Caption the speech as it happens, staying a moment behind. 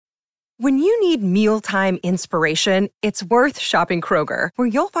When you need mealtime inspiration, it's worth shopping Kroger, where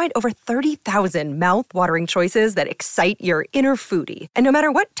you'll find over 30,000 mouth-watering choices that excite your inner foodie. And no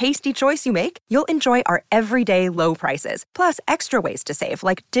matter what tasty choice you make, you'll enjoy our everyday low prices, plus extra ways to save,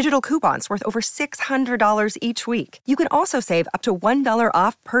 like digital coupons worth over $600 each week. You can also save up to $1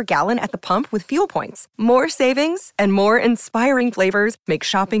 off per gallon at the pump with fuel points. More savings and more inspiring flavors make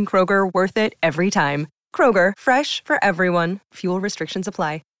shopping Kroger worth it every time. Kroger, fresh for everyone. Fuel restrictions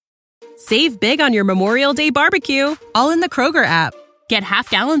apply. Save big on your Memorial Day barbecue, all in the Kroger app. Get half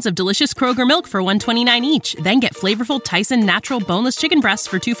gallons of delicious Kroger milk for $1.29 each. Then get flavorful Tyson natural boneless chicken breasts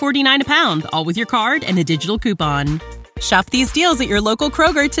for $2.49 a pound, all with your card and a digital coupon. Shop these deals at your local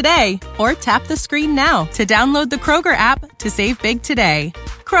Kroger today, or tap the screen now to download the Kroger app to save big today.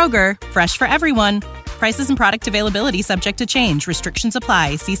 Kroger, fresh for everyone. Prices and product availability subject to change. Restrictions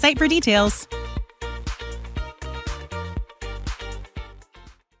apply. See site for details.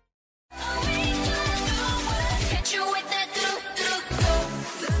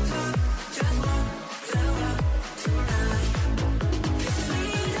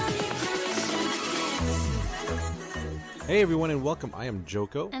 Hey everyone and welcome. I am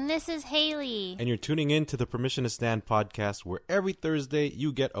JUNGKOOK. And this is Haley. And you're tuning in to the Permission to Stand podcast, where every Thursday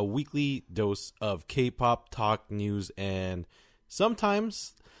you get a weekly dose of K-pop talk, news, and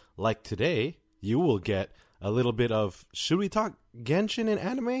sometimes, like today, you will get a little bit of, should we talk Genshin and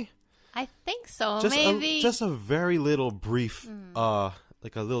anime? I think so, maybe. Just a very little brief,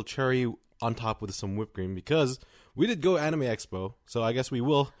 like a little cherry on top with some whipped cream, because we did go Anime Expo, so I guess we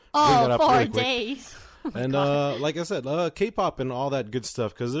will bring that up really quick. 4 days. And like I said, K-pop and all that good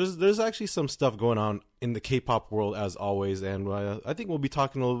stuff, because there's actually some stuff going on in the K-pop world as always, and I think we'll be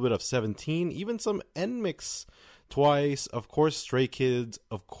talking a little bit of 17, even some NMIXX twice, of course Stray Kids,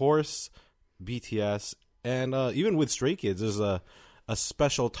 of course BTS, and even with Stray Kids, there's a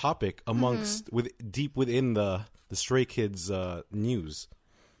special topic amongst deep within the Stray Kids news.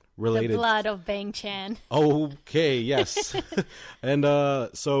 Related. The blood of Bang Chan. Okay, yes. And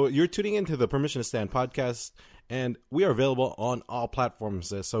so you're tuning into the Permission to Stand podcast, and we are available on all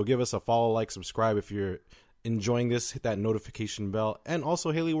platforms. So give us a follow, like, subscribe if you're enjoying this. Hit that notification bell. And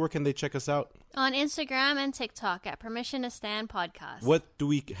also, Haley, where can they check us out? On Instagram and TikTok at Permission to Stand podcast. What do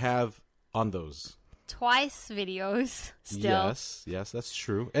we have on those? Twice videos still. Yes, that's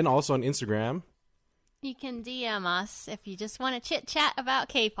true. And also on Instagram. You can DM us if you just want to chit-chat about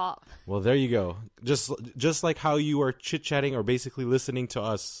K-pop. Well, there you go. Just like how you are chit-chatting or basically listening to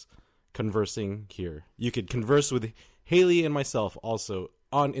us conversing here. You could converse with Haley and myself also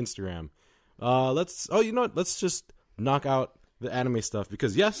on Instagram. You know what? Let's just knock out the anime stuff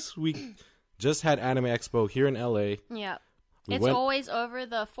because, yes, we just had Anime Expo here in LA. Yeah. It's always over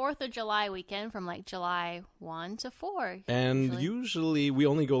the 4th of July weekend from like July 1 to 4. And usually we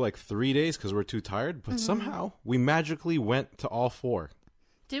only go like 3 days because we're too tired. But somehow we magically went to all 4.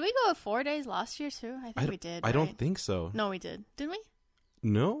 Did we go 4 days last year too? I think we did. I don't think so. No, we did. Did we?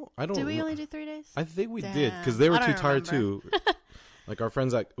 No, I don't. Did we only do 3 days? I think we did because they were too tired too. Like our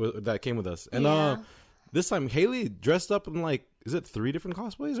friends that came with us. And this time Haley dressed up in like, is it 3 different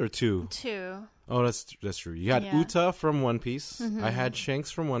cosplays or 2? 2. Oh, that's true. You had Uta from One Piece. I had Shanks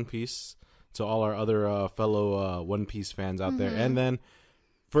from One Piece. To all our other fellow One Piece fans out there. And then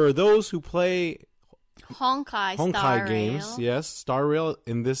for those who play Honkai games, yes, Star Rail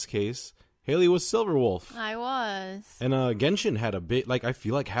in this case, Haley was Silver Wolf. I was. And Genshin had a bit, like I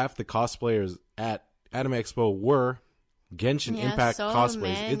feel like half the cosplayers at Anime Expo were Genshin Impact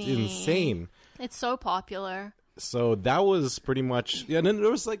cosplays. Many. It's insane. It's so popular. So that was pretty much, and then there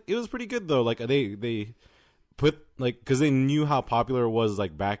was like, it was pretty good though. Like they put like, because they knew how popular it was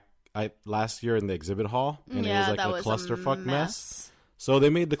like back last year in the exhibit hall, and it was like a clusterfuck mess. So they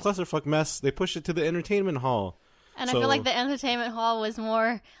made the clusterfuck mess. They pushed it to the entertainment hall. And I feel like the entertainment hall was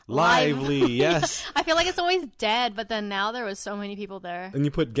more lively. Yes. I feel like it's always dead, but then now there was so many people there. And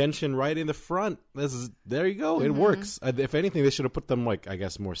you put Genshin right in the front. There you go. It works. If anything, they should have put them like, I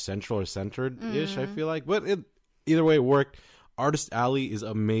guess, more central or centered-ish, I feel like. But either way, it worked. Artist Alley is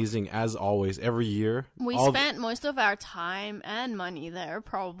amazing, as always, every year. We spent most of our time and money there,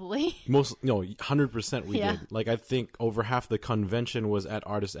 probably. 100% we did. Like, I think over half the convention was at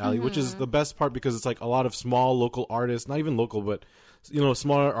Artist Alley, which is the best part because it's like a lot of small local artists, not even local, but,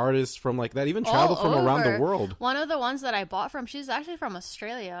 smaller artists from like that, even travel from around the world. One of the ones that I bought from, she's actually from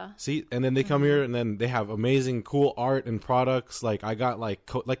Australia. See, and then they come here and then they have amazing, cool art and products. Like, I got like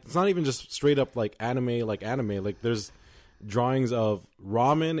it's not even just straight up like anime. Like, there's drawings of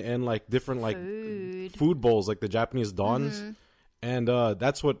ramen and like different like food bowls, like the Japanese dons, and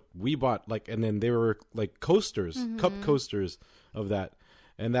that's what we bought. Like, and then they were like coasters, cup coasters of that.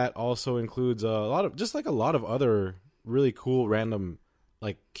 and that also includes a lot of other really cool random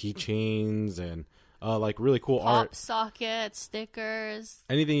like keychains and like really cool art, pop sockets, stickers,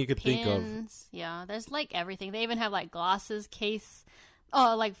 anything you could pins. think of. Yeah, there's like everything. They even have like glasses case.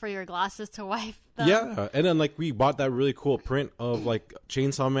 Oh, like for your glasses to wipe them. Yeah, and then like we bought that really cool print of like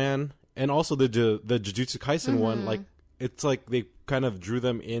Chainsaw Man, and also the Jujutsu Kaisen one. Like it's like they kind of drew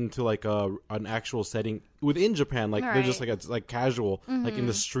them into like an actual setting within Japan. Like they're just like it's like casual, like in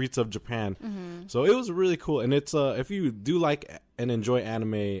the streets of Japan. So it was really cool, and it's if you do like and enjoy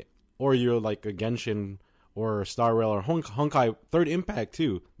anime, or you're like a Genshin or Star Rail or Honkai Third Impact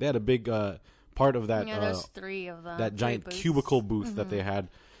too. They had a big part of that. Yeah, there's 3 of them. That giant cubicle booth that they had.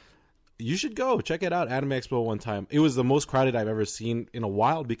 You should go check it out. Anime Expo one time. It was the most crowded I've ever seen in a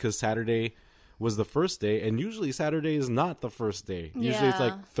while because Saturday was the first day, and usually Saturday is not the first day. Usually it's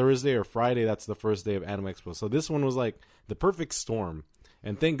like Thursday or Friday. That's the first day of Anime Expo. So this one was like the perfect storm,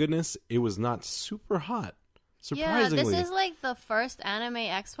 and thank goodness it was not super hot. Surprisingly, yeah, this is like the first Anime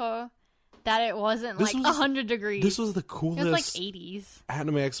Expo that it wasn't like 100 degrees. This was the coolest. It was like 80s.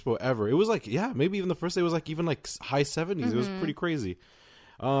 Anime Expo ever. It was like, yeah, maybe even the first day was like even like high 70s. It was pretty crazy.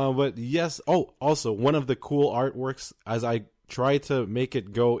 But yes. Oh, also one of the cool artworks as I try to make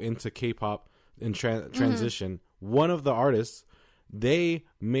it go into K-pop in transition. One of the artists, they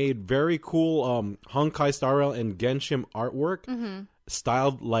made very cool Honkai Star Rail and Genshin artwork.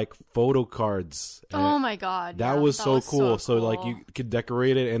 Styled like photo cards. Oh my god, that was so cool. So like you could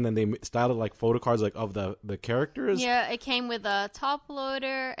decorate it, and then they styled it like photo cards, like of the characters. Yeah, it came with a top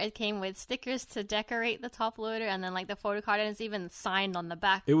loader. It came with stickers to decorate the top loader, and then like the photo card, and it's even signed on the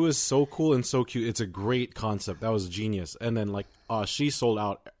back. It was so cool and so cute. It's a great concept. That was genius. And then like she sold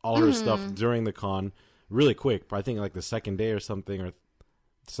out all her stuff during the con really quick. I think like the second day or something, or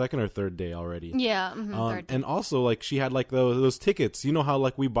second or third day already. Yeah, third day. And also like she had like those tickets. You know how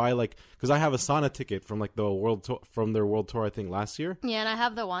like we buy like, because I have a Sana ticket from like the world from their world tour I think last year. Yeah, and I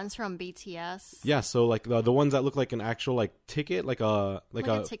have the ones from BTS. Yeah, so like the ones that look like an actual like ticket, like a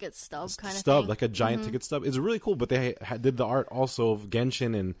ticket stub kind of thing. Like a giant ticket stub. It's really cool. But they did the art also of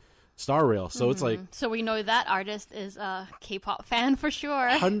Genshin and Star Rail, so it's like, so we know that artist is a K-pop fan for sure.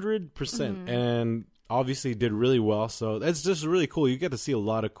 100%, and obviously did really well. So that's just really cool. You get to see a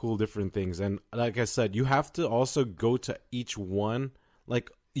lot of cool different things, and like I said, you have to also go to each one.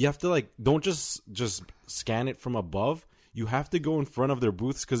 Like you have to like don't just scan it from above. You have to go in front of their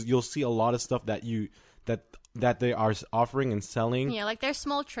booths because you'll see a lot of stuff that they are offering and selling. Yeah, like there's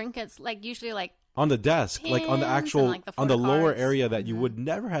small trinkets, like usually like on the desk, like on the actual, like on the lower area that you would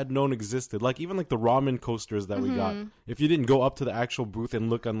never had known existed. Like even like the ramen coasters that we got. If you didn't go up to the actual booth and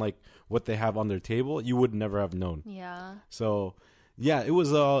look on like what they have on their table, you would never have known. Yeah. So yeah, it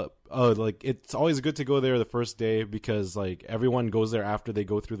was like it's always good to go there the first day because like everyone goes there after they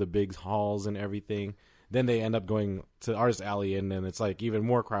go through the big halls and everything. Then they end up going to Artist Alley, and then it's like even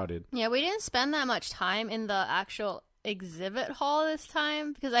more crowded. Yeah, we didn't spend that much time in the actual exhibit hall this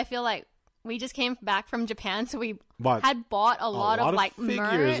time because I feel like we just came back from Japan, so we had bought a lot of like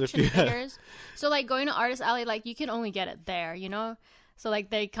merch and figures. So like going to Artist Alley, like you can only get it there, you know? So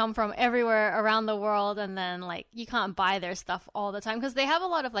like they come from everywhere around the world, and then like you can't buy their stuff all the time because they have a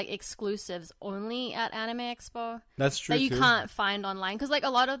lot of like exclusives only at Anime Expo. That's true. That you can't find online because like a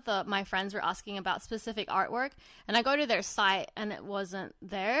lot of my friends were asking about specific artwork, and I go to their site and it wasn't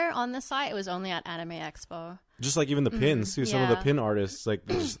there on the site. It was only at Anime Expo. Just like even the pins too. Some of the pin artists like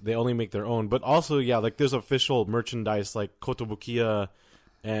they only make their own, but also like there's official merchandise like Kotobukiya,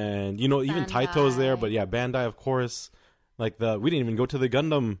 and you know even Bandai. Taito's there. But yeah, Bandai of course. Like we didn't even go to the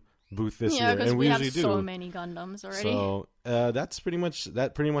Gundam booth this year, and we usually do. So many Gundams already. So that's pretty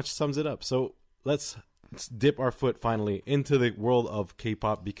much sums it up. So let's dip our foot finally into the world of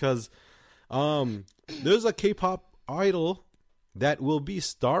K-pop because there's a K-pop idol that will be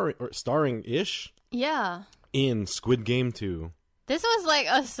starring-ish. Yeah. In Squid Game 2. This was like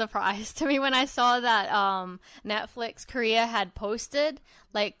a surprise to me when I saw that Netflix Korea had posted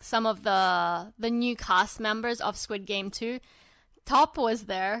like some of the new cast members of Squid Game 2. Top was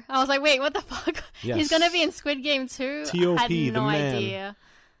there. I was like, wait, what the fuck? Yes. He's gonna be in Squid Game 2? T.O.P. I had no the man. idea.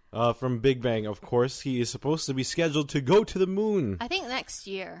 From Big Bang, of course. He is supposed to be scheduled to go to the moon. I think next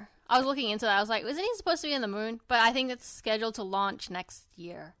year. I was looking into that. I was like, isn't he supposed to be in the moon? But I think it's scheduled to launch next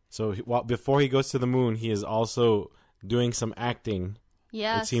year. So before he goes to the moon, he is also doing some acting.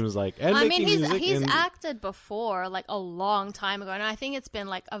 Yes. It seems like. And I mean, music he's acted before, like a long time ago. And I think it's been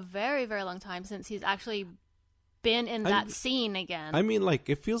like a very, very long time since he's actually been in that scene again. I mean, like,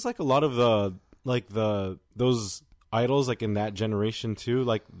 it feels like a lot of those idols like in that generation too,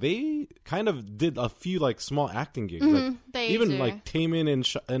 like they kind of did a few like small acting gigs. Like even like Taemin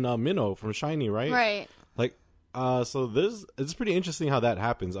and Minho from SHINEE, right? Right. Like so it's pretty interesting how that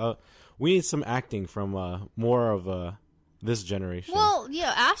happens. We need some acting from more of this generation. Well,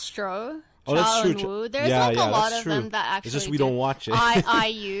 yeah, Astro. Oh, that's true. Woo. There's like a lot of them that actually. It's just we don't watch it.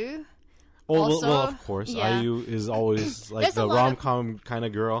 IU. Oh, well, of course. Yeah. IU is always like the rom-com kind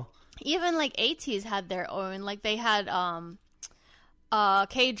of girl. Even like ATEEZ had their own. Like they had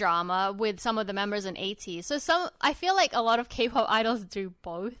K-drama with some of the members in ATEEZ. So I feel like a lot of K-pop idols do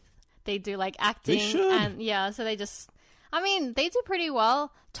both. They do like acting. They should. And yeah, so they just... I mean, they do pretty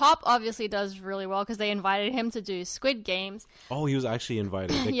well. Top obviously does really well because they invited him to do Squid Games. Oh, he was actually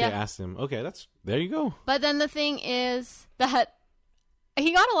invited. They asked him. Okay, there you go. But then the thing is that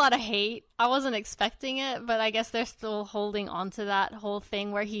he got a lot of hate. I wasn't expecting it, but I guess they're still holding on to that whole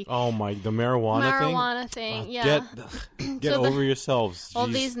thing where he... Oh my, the marijuana thing? Yeah. Get so over yourselves. Jeez. All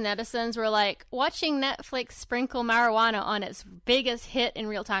these netizens were like, watching Netflix sprinkle marijuana on its biggest hit in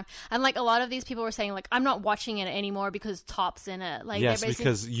real time. And like a lot of these people were saying like, I'm not watching it anymore because Top's in it. Like, yes,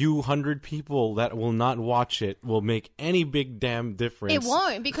 because 100 people that will not watch it will make any big damn difference. It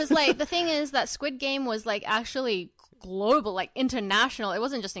won't, because like the thing is that Squid Game was like actually... global, like international. It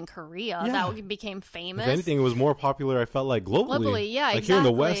wasn't just in Korea that became famous. If anything, it was more popular, I felt like globally. Yeah, like exactly. Here in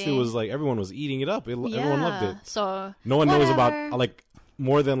the West, it was like everyone was eating it up. Everyone loved it. So no one knows about like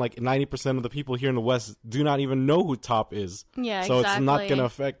more than like 90% of the people here in the West do not even know who Top is. Yeah, so it's not going to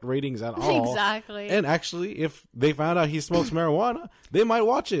affect ratings at all. Exactly. And actually, if they found out he smokes marijuana, they might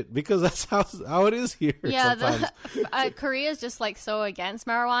watch it because that's how it is here. Yeah, Korea is just like so against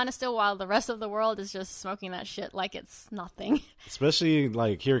marijuana still, while the rest of the world is just smoking that shit like it's nothing. Especially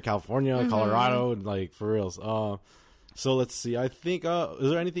like here in California, Colorado, like for reals. So let's see. I think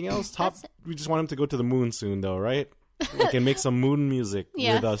is there anything else? Top. We just want him to go to the moon soon, though, right? We can make some moon music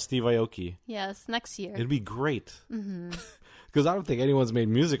with Steve Aoki. Yes, next year. It'd be great. Because I don't think anyone's made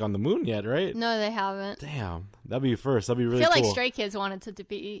music on the moon yet, right? No, they haven't. Damn, that'd be first. That'd be really cool. I feel like Stray Kids wanted to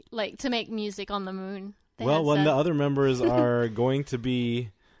be like to make music on the moon. When the other members are going to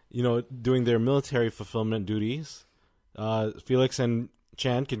be, doing their military fulfillment duties, Felix and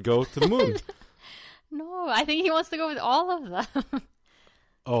Chan could go to the moon. No, I think he wants to go with all of them.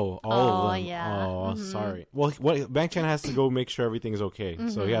 Oh, all of them. Yeah. Oh, sorry. Well, Bang Chan has to go make sure everything's okay.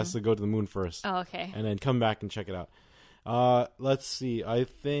 So he has to go to the moon first. Oh, okay. And then come back and check it out. Let's see. I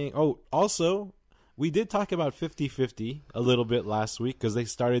think... Oh, also, we did talk about 50-50 a little bit last week because they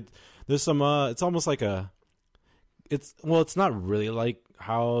started... There's some... it's almost like a... It's not really like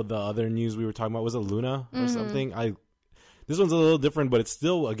how the other news we were talking about. Was it Luna or something? This one's a little different, but it's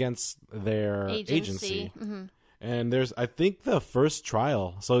still against their agency. And there's, I think, the first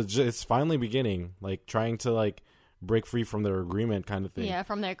trial. So it's finally beginning, like trying to like break free from their agreement kind of thing. Yeah,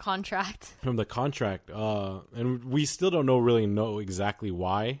 from their contract. From the contract. And we still don't really know exactly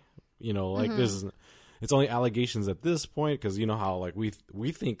why. It's only allegations at this point because you know how like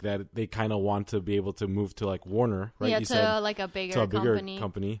we think that they kind of want to be able to move to like Warner, right? Yeah, like a bigger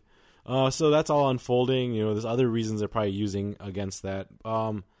company. So that's all unfolding. There's other reasons they're probably using against that.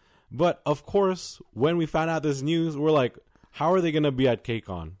 But, of course, when we found out this news, we're like, how are they going to be at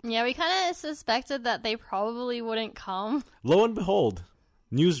KCON? Yeah, we kind of suspected that they probably wouldn't come. Lo and behold,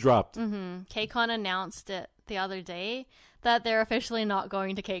 news dropped. KCON announced it the other day that they're officially not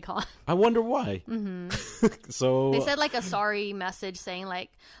going to KCON. I wonder why. So they said like a sorry message saying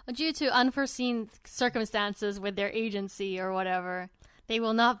like, due to unforeseen circumstances with their agency or whatever, they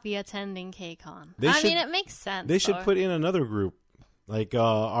will not be attending KCON. I mean, it makes sense. They should put in another group. Like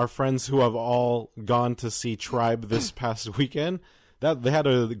our friends who have all gone to see Tribe this past weekend, that they had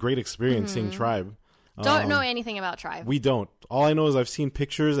a great experience seeing Tribe. Don't know anything about Tribe. We don't. All I know is I've seen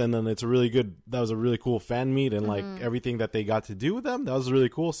pictures, and then that was a really cool fan meet, and like everything that they got to do with them, that was really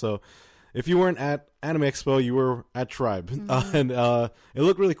cool. So if you weren't at Anime Expo, you were at Tribe, and it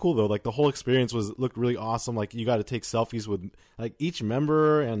looked really cool though. Like the whole experience looked really awesome. Like you got to take selfies with like each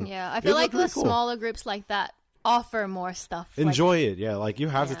member, and yeah, I feel like the smaller groups like that offer more stuff. Enjoy it, yeah. Like you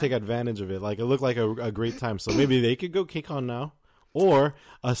have to take advantage of it. Like it looked like a great time. So maybe they could go KCON now, or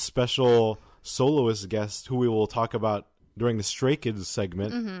a special soloist guest who we will talk about during the Stray Kids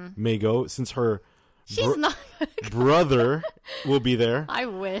segment may go, since her brother will be there. I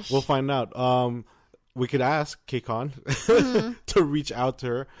wish. We'll find out. We could ask KCON to reach out to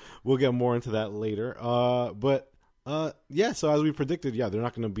her. We'll get more into that later. But yeah. So as we predicted, yeah, they're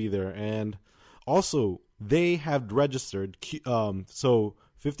not going to be there, and also. They have registered, so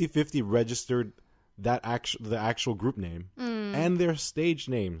 50-50 registered the actual group name and their stage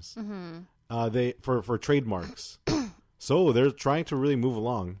names. They for trademarks. So they're trying to really move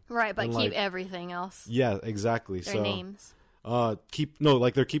along. Right, but keep everything else. Yeah, exactly. Their names. They're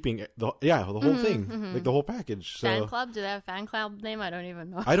keeping the whole thing, like the whole package. Fan club? Do they have a fan club name? I don't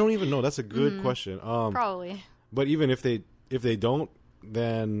even know. I don't even know. That's a good question. Probably. But even if they don't,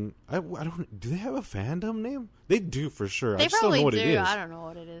 then I don't. Do they have a fandom name? They do for sure. They I just probably don't know what do. it is. I don't know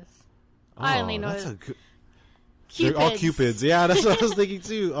what it is. I only know that's Cupids. They're all Cupids. Yeah, that's what I was thinking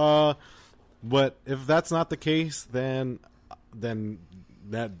too. But if that's not the case, then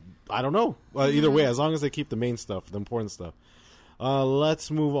that I don't know. Either way, as long as they keep the main stuff, the important stuff.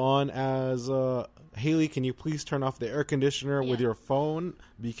 Let's move on. As Haley, can you please turn off the air conditioner with your phone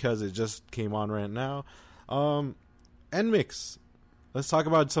because it just came on right now. NMIX. Let's talk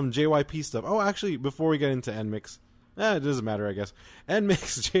about some JYP stuff. Oh, actually, before we get into NMIX, it doesn't matter, I guess.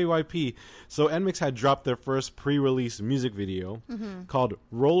 NMIX, JYP. So NMIX had dropped their first pre-release music video called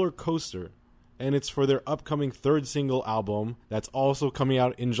Roller Coaster. And it's for their upcoming third single album that's also coming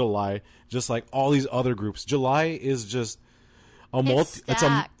out in July, just like all these other groups. July is just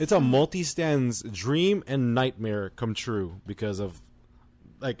it's a multi-stand's dream and nightmare come true because of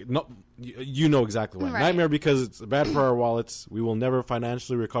you know exactly why. Right. Nightmare because it's bad for our wallets. We will never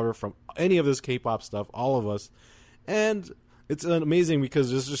financially recover from any of this K-pop stuff, all of us. And it's amazing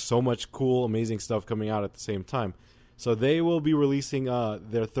because there's just so much cool, amazing stuff coming out at the same time. So they will be releasing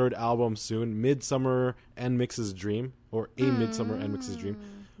their third album soon, Midsummer NMIX's Dream, or A Midsummer NMIX's Dream.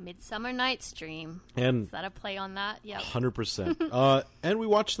 Midsummer Night's Dream. And is that a play on that? Yeah, 100%. And we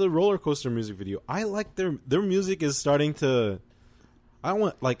watched the Roller Coaster music video. I like their music is starting to.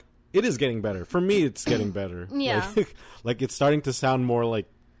 It is getting better. For me, it's getting better. Yeah, like it's starting to sound more like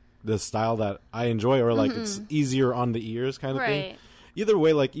the style that I enjoy, or like it's easier on the ears kind of thing. Either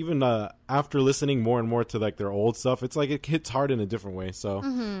way, like even after listening more and more to like their old stuff, it's like it hits hard in a different way. So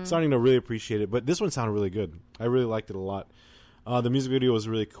starting to really appreciate it. But this one sounded really good. I really liked it a lot. The music video was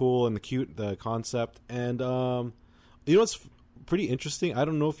really cool and the concept. And you know what's pretty interesting? I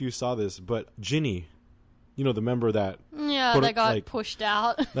don't know if you saw this, but JINEE, you know, the member that got pushed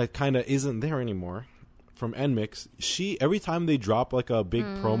out, that kind of isn't there anymore from NMIX. Every time they drop like a big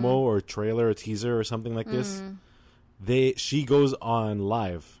promo or trailer or teaser or something like this. She goes on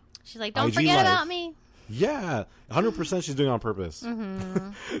live. She's like, don't forget about me. Yeah, 100% she's doing it on purpose.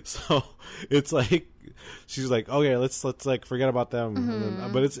 So it's like she's like, okay, let's like forget about them.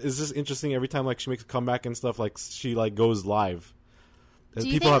 But it's just interesting every time like she makes a comeback and stuff. Like she like goes live. Do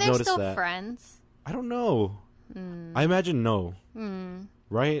you think they're still friends? I don't know. I imagine no.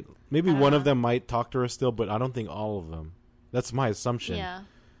 Right? Maybe one of them might talk to her still, but I don't think all of them. That's my assumption.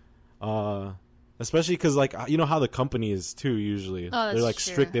 Yeah. Especially because, like, you know how the company is, too, usually. Oh, they're, like,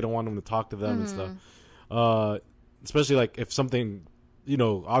 strict. They don't want them to talk to them and stuff. Especially, like, if something, you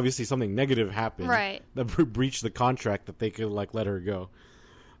know, obviously something negative happened. Right. That breached the contract that they could, like, let her go.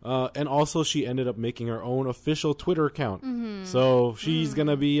 And also, she ended up making her own official Twitter account. So she's going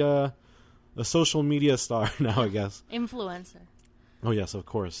to be a social media star now, I guess. Influencer. Oh, yes, of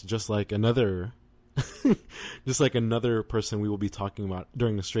course. Just like another person we will be talking about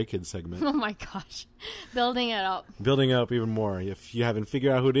during the Stray Kids segment. Oh my gosh. Building it up even more. If you haven't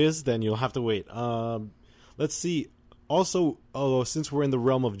figured out who it is, then you'll have to wait. Let's see. Also, since we're in the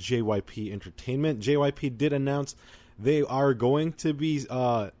realm of JYP Entertainment, JYP did announce they are going to be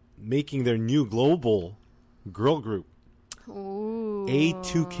making their new global girl group. Ooh.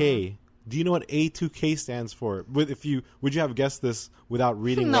 A2K. Do you know what A2K stands for? Would you have guessed this without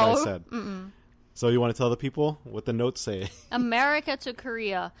reading what I said? So you want to tell the people what the notes say? America to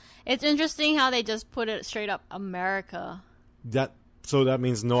Korea. It's interesting how they just put it straight up America. So that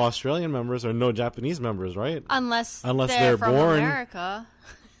means no Australian members or no Japanese members, right? Unless they're from born America.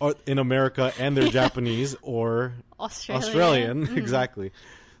 Or in America and they're Japanese or Australian. Exactly.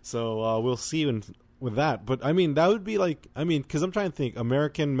 So we'll see with that. But I mean, that would be like, because I'm trying to think.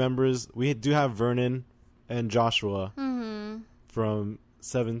 American members, we do have Vernon and Joshua from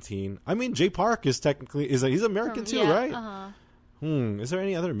 17. I mean, Jay Park is technically he's American too, right? Is there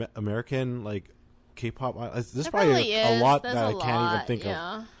any other American like K-pop? There's probably a lot that I can't even think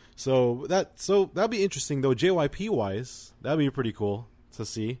of. So that'd be interesting though. JYP wise, that'd be pretty cool to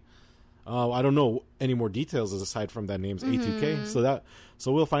see. I don't know any more details aside from that name's A2K.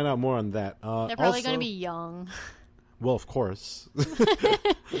 So we'll find out more on that. They're probably going to be young. Well, of course,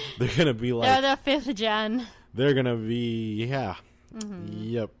 they're going to be like they're the 5th gen. They're going to be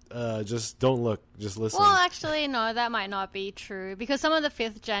Yep. Just don't look. Just listen. Well, actually, no, that might not be true because some of the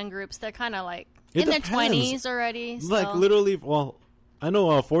 5th gen groups, they're kind of like in their 20s already. So. Like literally, well, I know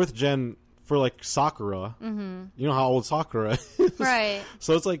 4th gen for like Sakura. You know how old Sakura is, right?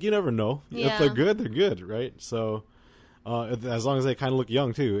 So it's like you never know. If they're good, right? So, as long as they kind of look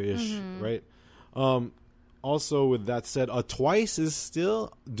young too, ish, right? Also, with that said, Twice is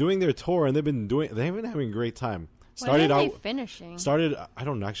still doing their tour, and they've been having a great time. When are they finishing? I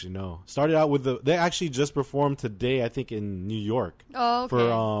don't actually know. Started out with they actually just performed today, I think, in New York. Oh,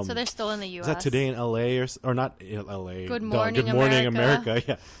 okay. So they're still in the U.S. Is that today in L.A. or not L.A.? Good morning, Good morning, America.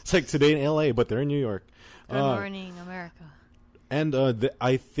 Yeah, it's like today in L.A., but they're in New York. Good morning, America. And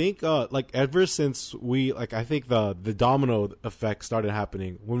I think like ever since I think the domino effect started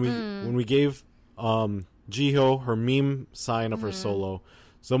happening when we gave Jihyo her meme sign of her solo.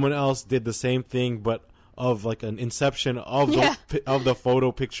 Someone else did the same thing, but of like an inception of the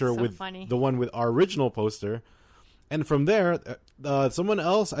photo picture so with funny. The one with our original poster. And from there, someone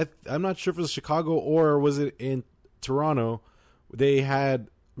else, I'm not sure if it was Chicago or was it in Toronto, they had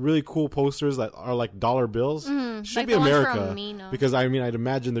really cool posters that are like dollar bills. Should like be America, because I mean I'd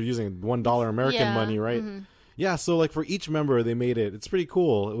imagine they're using $1 American money, right? Yeah, so like for each member they made it. It's pretty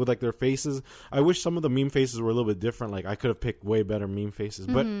cool with like their faces. I wish some of the meme faces were a little bit different. Like I could have picked way better meme faces,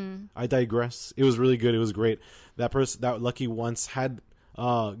 but I digress. It was really good. It was great. That Lucky once had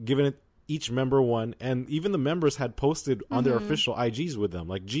given it each member one, and even the members had posted on their official IGs with them.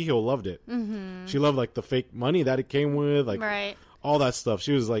 Like Jihyo loved it. She loved like the fake money that it came with, like all that stuff.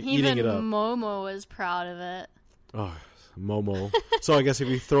 She was like eating it up. Momo was proud of it. Oh, Momo. So I guess if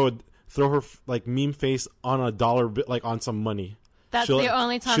you throw her like meme face on a dollar bit, like on some money. That's the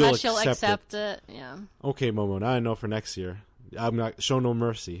only time that she'll accept it. Yeah. Okay, Momo. Now I know for next year. I'm not show no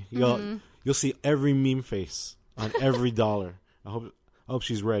mercy. You'll see every meme face on every dollar. I hope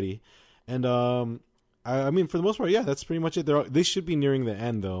she's ready. And I mean for the most part, yeah, that's pretty much it. They should be nearing the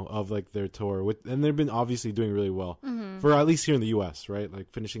end though of like their tour, and they've been obviously doing really well for at least here in the U.S. Right, like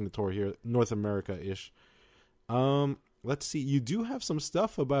finishing the tour here, North America ish. Let's see. You do have some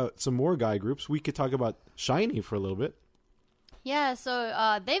stuff about some more guy groups. We could talk about SHINEE for a little bit. Yeah,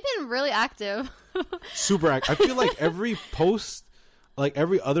 so they've been really active. Super active. I feel like every post, like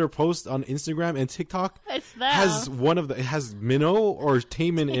every other post on Instagram and TikTok, has it has Minho or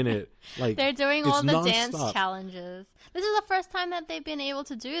Taemin in it. Like they're doing all the dance challenges. This is the first time that they've been able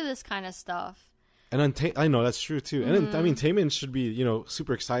to do this kind of stuff. And I know that's true too. And then, I mean, Taemin should be,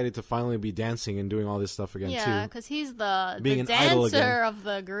 super excited to finally be dancing and doing all this stuff again too. Yeah, because he's the dancer of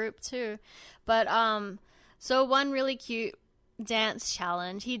the group too. But so one really cute dance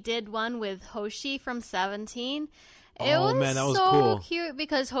challenge. He did one with Hoshi from 17. It was so cool. Cute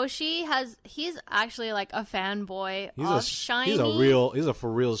because Hoshi he's actually like a fanboy of SHINEE. He's a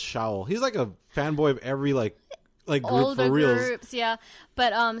for real showl. He's like a fanboy of every like group all for the reals. Groups, yeah.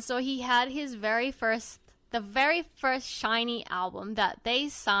 But so he had his very first SHINEE album that they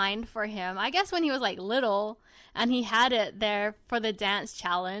signed for him. I guess when he was like little, and he had it there for the dance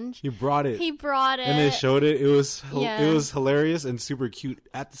challenge. He brought it, and they showed it. It was hilarious and super cute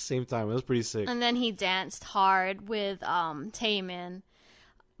at the same time. It was pretty sick. And then he danced hard with Taemin,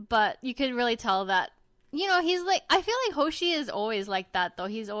 but you could really tell that he's like, I feel like Hoshi is always like that though.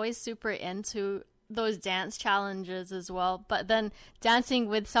 He's always super into those dance challenges as well, but then dancing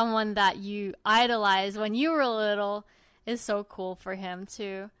with someone that you idolized when you were little is so cool for him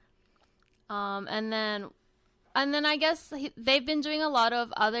too. And then I guess they've been doing a lot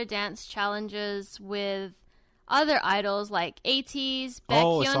of other dance challenges with other idols like ATEEZ,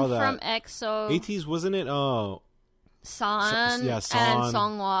 Baekhyun from EXO. ATEEZ, wasn't it? San and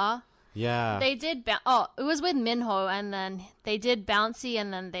Songhwa. Yeah. They did, it was with Minho, and then they did Bouncy,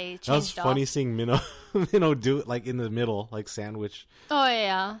 and then they changed. That was funny seeing Minho do it like in the middle, like sandwich. Oh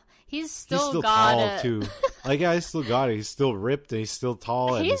yeah, he's still got tall it. Too. Like yeah, he's still got it. He's still ripped and he's still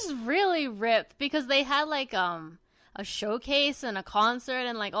tall. He's really ripped because they had like a showcase and a concert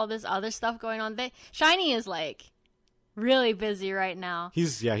and like all this other stuff going on. SHINEE is like really busy right now. He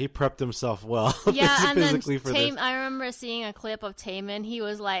prepped himself well. Yeah, and then for this. I remember seeing a clip of Taemin. He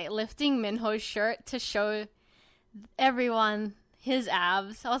was like lifting Minho's shirt to show everyone his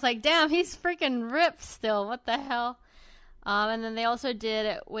abs. I was like, damn, he's freaking ripped still. What the hell? And then they also did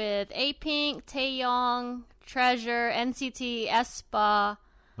it with A-Pink, Taeyong, Treasure, NCT, aespa.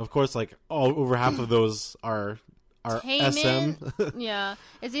 Of course, like over half of those are Taemin, SM. Yeah,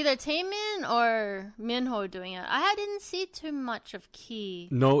 it's either Taemin or Minho doing it. I didn't see too much of Key.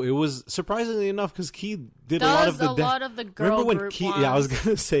 No, it was surprisingly enough because Key did a lot of the girl Remember when group Key? ones. Yeah, I was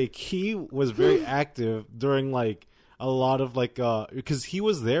gonna say Key was very active during like a lot of like because he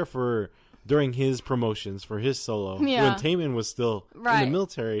was there during his promotions for his solo when Taemin was still in the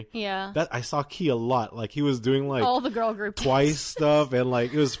military. Yeah, that I saw Key a lot. Like he was doing like all the girl group Twice stuff, and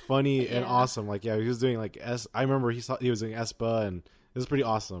like it was funny and awesome. Like he was doing like I remember he was doing aespa, and it was pretty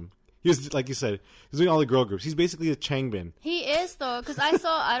awesome. He was, like you said, he's doing all the girl groups. He's basically a Changbin. He is, though, because I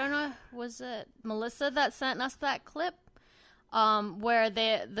saw, I don't know, was it Melissa that sent us that clip? Where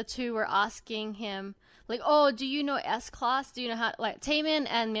the two were asking him, like, oh, do you know S-Class? Do you know how, like, Taemin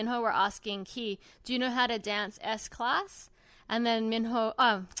and Minho were asking Key, do you know how to dance S-Class? And then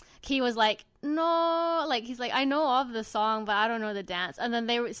Key was like, no, like, he's like, I know of the song, but I don't know the dance. And then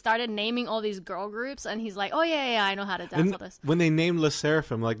they started naming all these girl groups, and he's like, oh, yeah, I know how to dance all this. When they named Le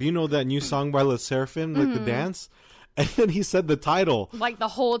Sserafim, like, do you know that new song by Le Sserafim, like, the dance? And then he said the title. Like, the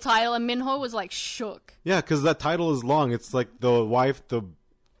whole title, and Minho was, like, shook. Yeah, because that title is long. It's like the wife, the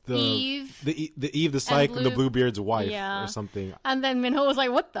Eve. The Eve, the Psyche, and the Bluebeard's wife, or something. And then Minho was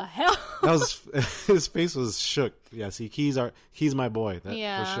like, what the hell? That was, his face was shook. Yeah, see, he's my boy, for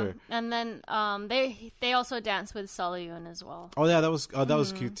sure. And then they also danced with Sullyoon as well. Oh yeah, that was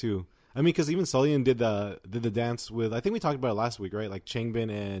cute too. I mean, because even Sullyoon did the dance with, I think we talked about it last week, right? Like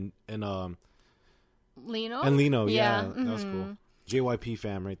Changbin and Lino? And Lino, yeah. That was cool. JYP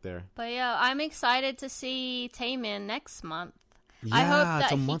fam right there. But yeah, I'm excited to see Taemin next month. Yeah, I hope that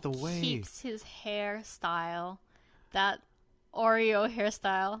it's a month away. Keeps his hairstyle, that Oreo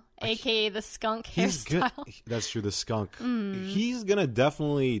hairstyle, aka the skunk hairstyle. That's true, the skunk. He's gonna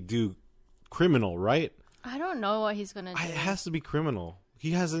definitely do Criminal, right? I don't know what he's gonna do. It has to be Criminal. He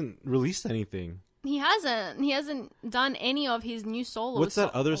hasn't released anything. He hasn't done any of his new solo. What's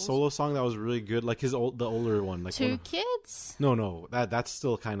that other solo song that was really good? Like the older one, like Two Kids. No, that's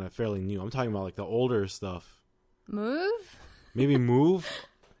still kind of fairly new. I'm talking about like the older stuff. Move. Maybe Move.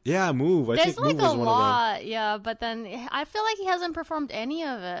 Yeah, Move. I think like Move was one of them. Yeah, but then I feel like he hasn't performed any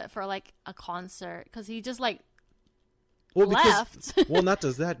of it for like a concert because he just like left. Well, not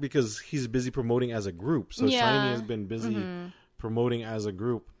just that, because he's busy promoting as a group. So SHINee has been busy promoting as a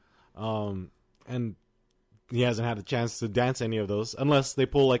group, and he hasn't had a chance to dance any of those unless they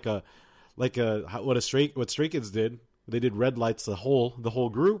pull what Stray Kids did. They did Red Lights the whole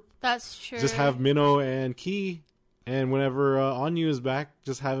group. That's true. Just have Minho and Key. And whenever Onyu is back,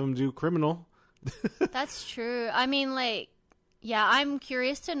 just have him do Criminal. That's true. I mean, like, yeah, I'm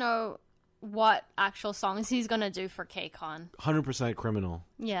curious to know what actual songs he's going to do for KCON. 100% Criminal.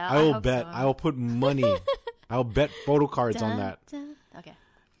 Yeah, I will bet. So. I will put money. I'll bet photo cards on that. Okay.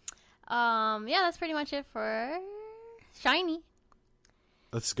 Yeah, that's pretty much it for SHINee.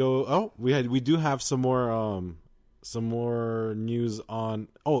 Let's go. Oh, we do have some more news on.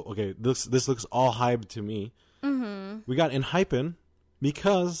 Oh, okay. This looks all hyped to me. We got ENHYPEN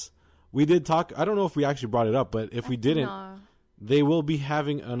because we did talk. I don't know if we actually brought it up, but if we didn't, they will be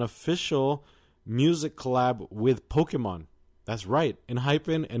having an official music collab with Pokemon. That's right,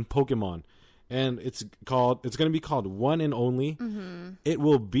 ENHYPEN and Pokemon, and it's going to be called One and Only. It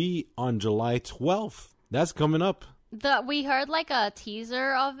will be on July 12th. That's coming up. We heard like a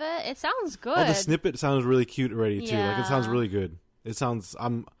teaser of it. It sounds good. Oh, the snippet sounds really cute already too. Yeah. Like it sounds really good. It sounds.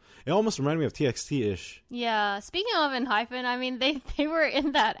 It almost reminded me of TXT-ish. Yeah. Speaking of ENHYPEN, I mean, they were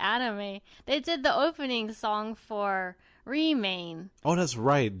in that anime. They did the opening song for Remain. Oh, that's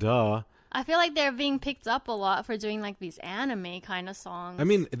right. Duh. I feel like they're being picked up a lot for doing like these anime kind of songs. I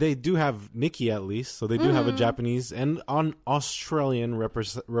mean, they do have Nikki at least, so they do have a Japanese and an Australian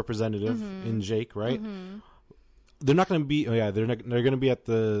representative in Jake, right? They're not going to be. Oh yeah, they're going to be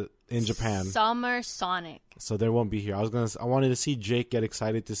in Japan. Summer Sonic. So they won't be here. I wanted to see Jake get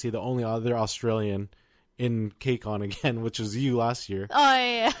excited to see the only other Australian in KCON again, which was you last year. Oh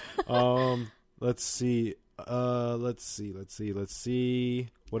yeah. Let's see. What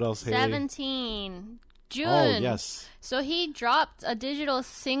else? 17 June. Oh yes. So he dropped a digital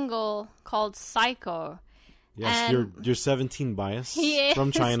single called Psycho. Yes, your 17 bias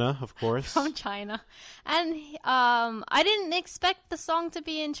from China, of course. From China, and I didn't expect the song to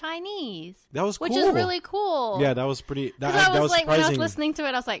be in Chinese. That was cool. Which is really cool. Yeah, that was pretty. That was like surprising. when I was listening to it,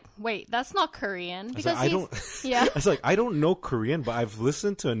 I was like, "Wait, that's not Korean." Because I don't. Yeah, I was like, I don't know Korean, but I've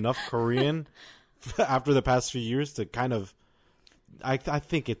listened to enough Korean after the past few years to kind of. I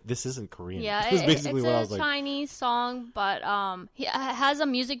think this isn't Korean. Yeah, it's a Chinese song, but he has a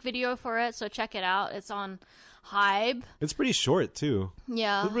music video for it, so check it out. It's on Hype. It's pretty short too.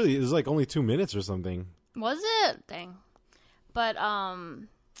 Yeah, it was like only 2 minutes or something. Was it? Dang. But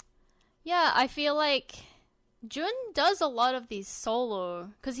yeah, I feel like Jun does a lot of these solo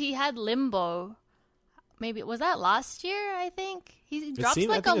because he had Limbo. Maybe was that last year? I think he drops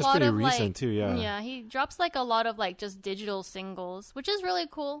like a lot of like too, yeah. Yeah, he drops like a lot of like just digital singles, which is really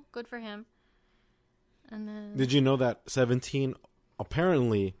cool. Good for him. And then did you know that 17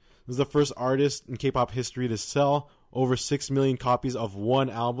 apparently is the first artist in K-pop history to sell over 6 million copies of one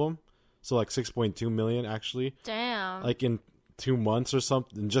album? So like 6.2 million actually. Damn. Like in 2 months or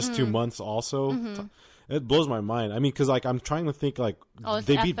something. Just 2 months also. It blows my mind. I mean, because like I'm trying to think like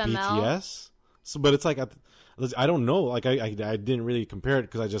they beat BTS, so but it's like I don't know. Like I didn't really compare it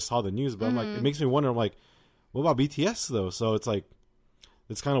because I just saw the news, but I'm like it makes me wonder. I'm like, what about BTS though? So it's like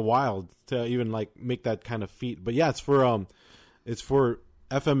it's kind of wild to even like make that kind of feat. But yeah, it's for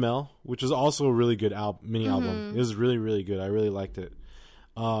FML, which is also a really good mini album. It was really, really good. I really liked it.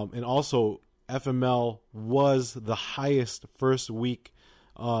 And also FML was the highest first week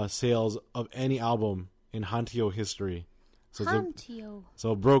sales of any album in Hanteo history.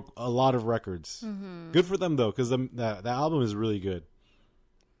 So it broke a lot of records. Good for them though, because that album is really good.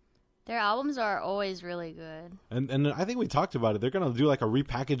 Their albums are always really good. And I think we talked about it. They're gonna do like a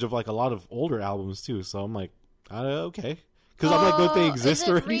repackage of like a lot of older albums too. So I'm like, okay. Because I'm like, don't they exist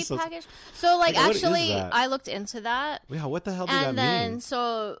already? So like, actually, I looked into that. Yeah, what the hell does that mean? And then,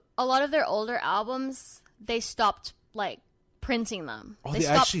 so a lot of their older albums, they stopped like printing them. Oh, they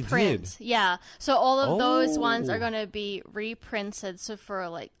actually did. Yeah. So all of those ones are going to be reprinted. So for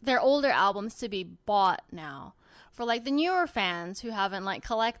like their older albums to be bought now. For like the newer fans who haven't like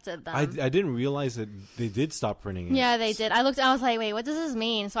collected them. I didn't realize that they did stop printing it. Yeah, they did. I was like, wait, what does this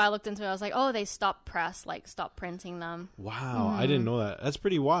mean? So I looked into it. I was like, oh, they stopped printing them. Wow, I didn't know that. That's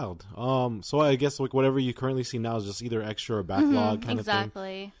pretty wild. So I guess like whatever you currently see now is just either extra or backlog kind of thing.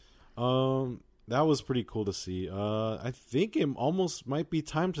 Exactly. That was pretty cool to see. I think it almost might be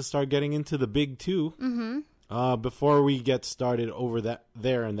time to start getting into the big two. Before we get started over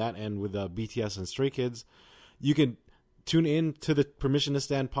there and that end with BTS and Stray Kids. You can tune in to the Permission to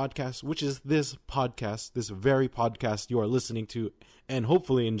Stand podcast, which is this podcast, this very podcast you are listening to and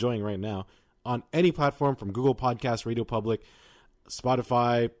hopefully enjoying right now on any platform from Google Podcasts, Radio Public,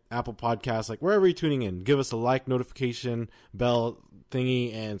 Spotify, Apple Podcasts, like wherever you're tuning in. Give us a like, notification, bell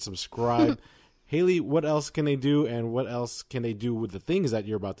thingy, and subscribe. Haley, what else can they do, and what else can they do with the things that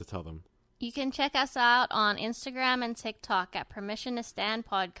you're about to tell them? You can check us out on Instagram and TikTok at Permission to Stand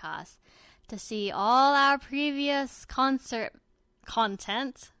podcast. To see all our previous concert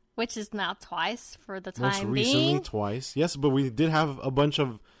content, which is now twice for the time being. Most recently twice. Yes, but we did have a bunch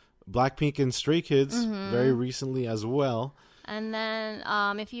of Blackpink and Stray Kids very recently as well. And then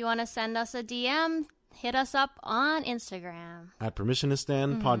if you want to send us a DM, hit us up on Instagram. At Permission to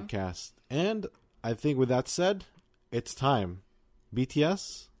Stand podcast. And I think with that said, it's time.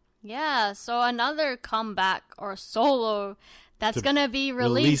 BTS? Yeah, so another comeback or solo that's going to be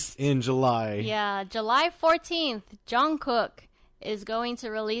released in July. Yeah, July 14th, JUNGKOOK is going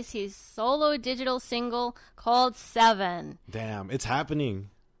to release his solo digital single called 7. Damn, it's happening.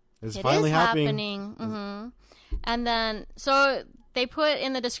 It's finally happening. And then, so they put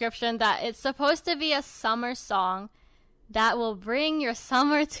in the description that it's supposed to be a summer song that will bring your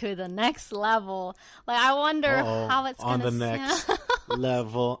summer to the next level. Like, I wonder how it's going to sound. On the next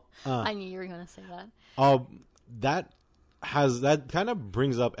level. I knew you were going to say that. That kind of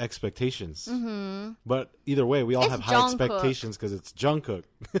brings up expectations. But either way, we all have high expectations because it's Jungkook.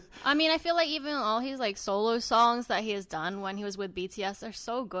 I mean, I feel like even all his like solo songs that he has done when he was with BTS are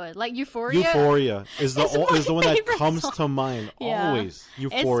so good. Like Euphoria is the one that comes to mind always.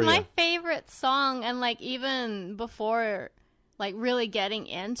 Euphoria. It's my favorite song, and like even before like really getting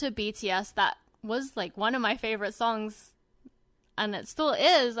into BTS, that was like one of my favorite songs. And it still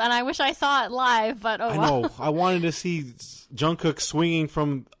is, and I wish I saw it live, but I know. I wanted to see Jungkook swinging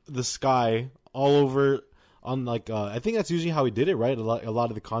from the sky all over on like I think that's usually how he did it, right? A lot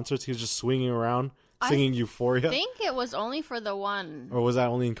of the concerts he was just swinging around singing Euphoria. I think it was only for the one. Or was that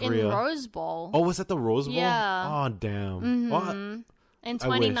only in Korea? In Rose Bowl. Oh, was that the Rose Bowl? Yeah. Oh, damn. What? In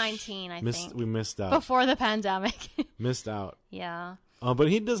 2019, I think. We missed out. Before the pandemic. Missed out. Yeah. But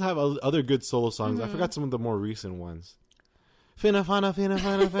he does have other good solo songs. I forgot some of the more recent ones. Finna fana.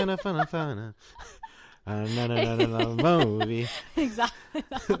 Movie. Exactly.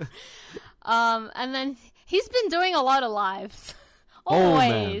 And then he's been doing a lot of lives.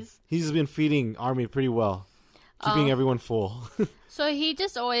 Always. He's been feeding ARMY pretty well. Keeping everyone full. So he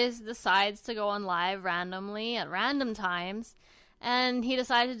just always decides to go on live randomly at random times. And he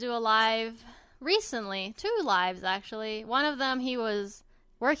decided to do a live recently. 2 lives, actually. One of them he was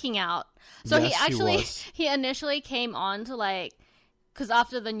working out. So yes, he initially came on to like, because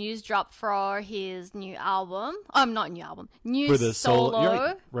after the news dropped for his new album, new for the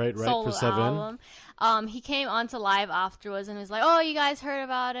solo, right, solo for 7. Album, he came on to live afterwards and was like, "Oh, you guys heard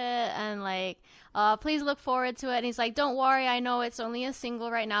about it, and like, please look forward to it." And he's like, "Don't worry, I know it's only a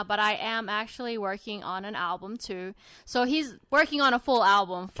single right now, but I am actually working on an album too." So he's working on a full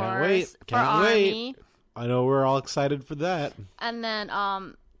album for ARMY. I know we're all excited for that. And then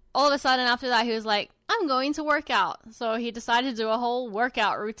all of a sudden after that, he was like, I'm going to work out. So he decided to do a whole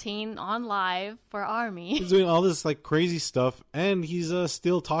workout routine on live for ARMY. He's doing all this like crazy stuff, and he's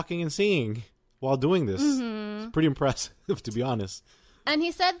still talking and singing while doing this. It's pretty impressive, to be honest. And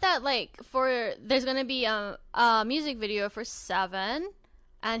he said that like there's going to be a music video for 7,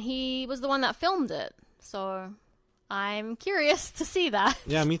 and he was the one that filmed it. So I'm curious to see that.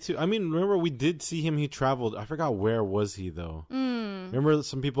 Yeah, me too. I mean, remember we did see him. He traveled. I forgot where was he though. Remember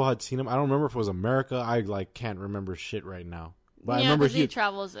some people had seen him. I don't remember if it was America. I like can't remember shit right now. But I remember he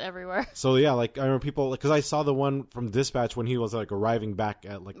travels everywhere. So yeah, like I remember people because I saw the one from Dispatch when he was like arriving back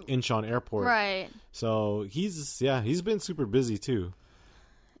at like Incheon Airport. Right. So he's been super busy too.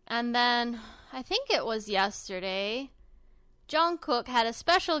 And then I think it was yesterday, JUNGKOOK had a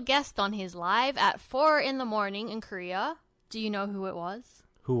special guest on his live at 4 in the morning in Korea. Do you know who it was?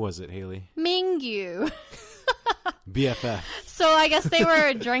 Who was it, Haley? Mingyu. BFF. So I guess they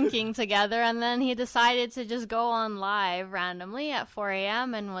were drinking together, and then he decided to just go on live randomly at 4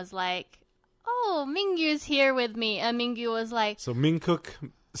 a.m. and was like, oh, Mingyu's here with me. And Mingyu was like... So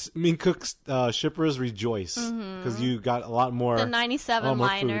Mingkook's shippers rejoice because you got a lot more... The 97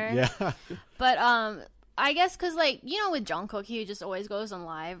 liner. Yeah. But I guess because, like, you know, with JUNGKOOK, he just always goes on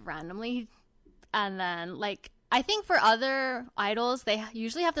live randomly. And then, like... I think for other idols, they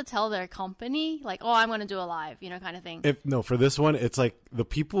usually have to tell their company, like, oh, I'm going to do a live, you know, kind of thing. For this one, it's like the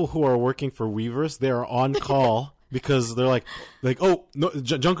people who are working for Weverse, they are on call because they're like, oh, no,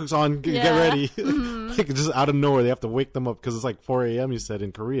 JUNGKOOK's on, get ready. Like, just out of nowhere, they have to wake them up because it's like 4 a.m., you said,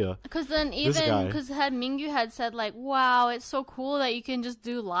 in Korea. Because then because Mingyu had said, like, wow, it's so cool that you can just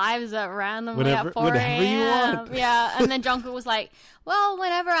do lives at randomly at 4 a.m. you want. Yeah, and then JUNGKOOK was like, well,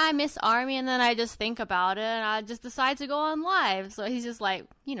 whenever I miss ARMY and then I just think about it and I just decide to go on live. So he's just like,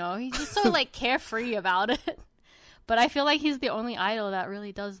 you know, he's just so like carefree about it. But I feel like he's the only idol that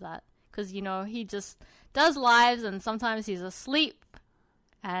really does that. Because, you know, he just does lives and sometimes he's asleep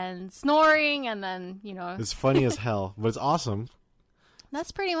and snoring and then, you know. It's funny as hell, but it's awesome.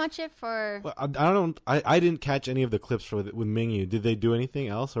 That's pretty much it for... I didn't catch any of the clips with Mingyu. Did they do anything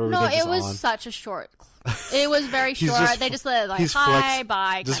else? Or no, it was such a short clip. It was very short. They just let like, hi,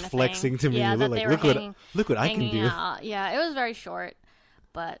 bye, just kind of flexing thing. to me. Yeah, look what I can do. Out. Yeah, it was very short.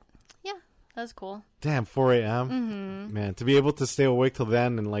 But, yeah, that was cool. Damn, 4 a.m.? Man, to be able to stay awake till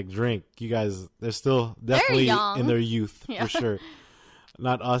then and, like, drink. You guys, they're still definitely in their youth, for sure.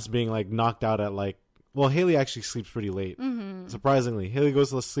 Not us being, like, knocked out at, like... Well, Haley actually sleeps pretty late. Surprisingly. Haley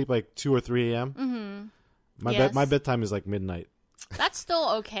goes to sleep, like, 2 or 3 a.m. My bedtime is, like, midnight. That's still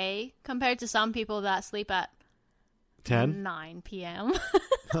okay compared to some people that sleep at 9 p.m.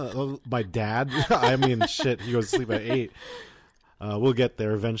 My dad? I mean, shit, he goes to sleep at 8. We'll get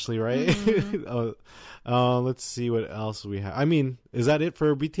there eventually, right? Let's see what else we have. I mean, is that it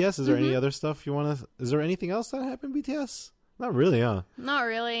for BTS? Is there any other stuff you want to... Is there anything else that happened BTS? Not really, huh? Not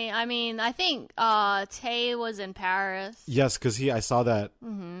really. I mean, I think Tae was in Paris. Yes, because I saw that.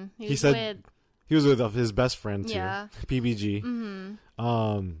 He said... He was with his best friend, too. Yeah. PBG.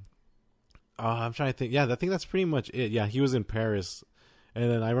 I'm trying to think. Yeah, I think that's pretty much it. Yeah, he was in Paris.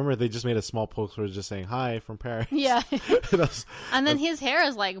 And then I remember they just made a small post where it was just saying, hi, from Paris. Yeah. And then his hair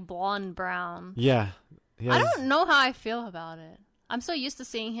is like blonde brown. Yeah. I don't know how I feel about it. I'm so used to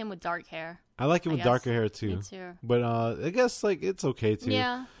seeing him with dark hair. I like him with darker hair, too. Me too. But I guess, like, it's okay, too.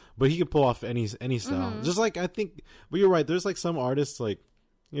 Yeah. But he can pull off any style. Just like, I think... But you're right. There's, like, some artists, like...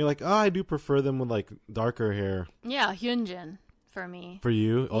 You're like, oh, I do prefer them with, like, darker hair. Yeah, Hyunjin, for me. For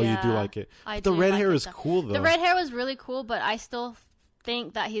you? Oh, yeah, you do like it. But the red hair is cool, though. The red hair was really cool, but I still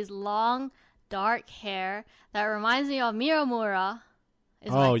think that his long, dark hair that reminds me of Miramura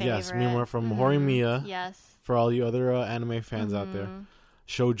is my favorite. Oh, yes, Miramura from Horimiya. Yes. For all you other anime fans out there.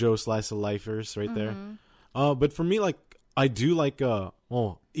 Shoujo slice of lifers right there. But for me, like, I do like,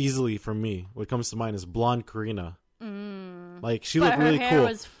 easily for me, what comes to mind is blonde Karina. Like, she looked really cool. Her hair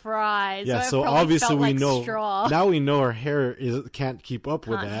was fried. Yeah, so obviously we know straw. Now we know her hair can't keep up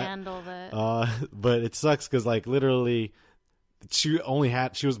with that. Handle it. But it sucks because, like, literally, she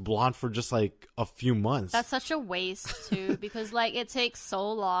was blonde for just like a few months. That's such a waste too, because like it takes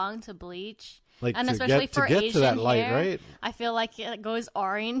so long to bleach. Like, and especially for Asian to that light, hair, right? I feel like it goes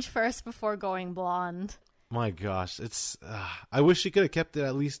orange first before going blonde. My gosh, it's. I wish she could have kept it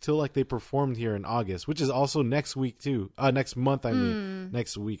at least till like they performed here in August, which is also next week too. Next month, I mean,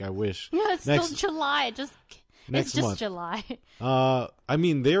 next week. I wish. Yeah, it's still July. It's just July. I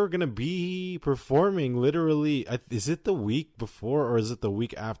mean, they were gonna be performing literally. Is it the week before or is it the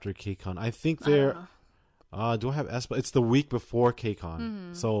week after KCON? I think they're. Do I have aespa? It's the week before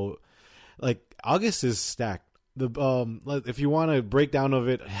KCON. So, like, August is stacked. if you want a breakdown of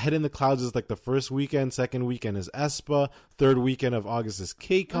it, Head in the Clouds is like the first weekend. Second weekend is aespa. Third weekend of August is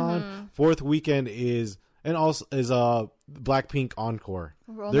KCON. Fourth weekend is Blackpink Encore.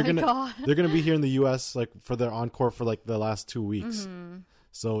 Oh they're my gonna God. they're gonna be here in the US like for their encore for like the last 2 weeks.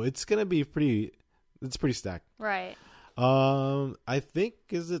 So it's gonna be pretty stacked. Right. I think,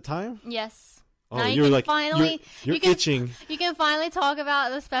 is it time? Yes. Oh, now you're like finally you're itching. You can finally talk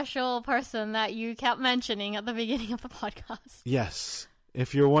about the special person that you kept mentioning at the beginning of the podcast. Yes.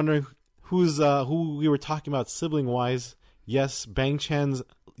 If you're wondering who we were talking about sibling wise, yes, Bang Chan's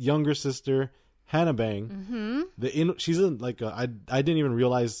younger sister, Hannah Bang. She's in like I didn't even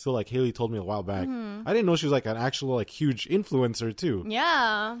realize till like Haley told me a while back. I didn't know she was like an actual like huge influencer too.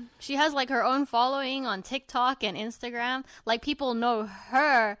 Yeah, she has like her own following on TikTok and Instagram. Like people know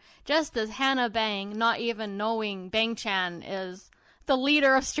her just as Hannah Bang, not even knowing Bang Chan is the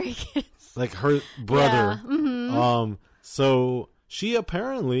leader of Stray Kids. Like her brother. Yeah. So she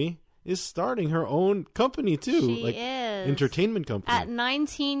apparently is starting her own company too. She like is. Entertainment company. At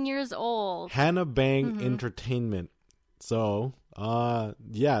 19 years old. Hannah Bang Entertainment. So,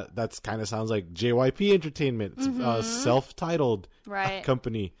 yeah, that's kind of sounds like JYP Entertainment. It's a self-titled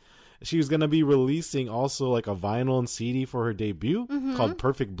company. She was going to be releasing also like a vinyl and CD for her debut called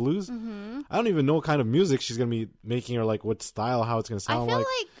Perfect Blues. I don't even know what kind of music she's going to be making or like what style, how it's going to sound like. I feel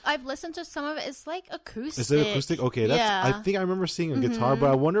like I've listened to some of it. It's like acoustic. Is it acoustic? Okay, I think I remember seeing a guitar,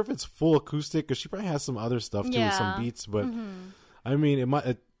 but I wonder if it's full acoustic because she probably has some other stuff too with some beats. But I mean,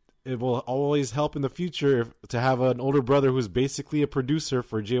 it will always help in the future to have an older brother who's basically a producer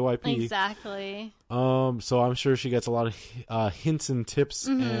for JYP. Exactly. So I'm sure she gets a lot of hints and tips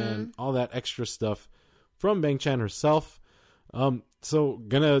and all that extra stuff from Bang Chan herself. So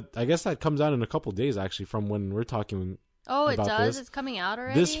I guess that comes out in a couple days actually from when we're talking. Oh, it does? This. It's coming out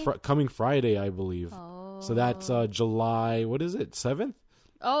already? This coming Friday, I believe. Oh. So that's July, what is it, 7th?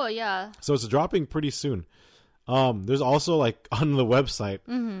 Oh, yeah. So it's dropping pretty soon. There's also like on the website,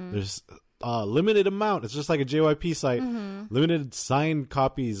 there's limited amount. It's just like a JYP site. Limited signed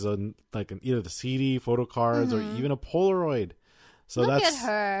copies on like either the CD, photo cards, or even a Polaroid. So look at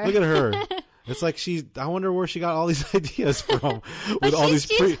her. It's like I wonder where she got all these ideas from with all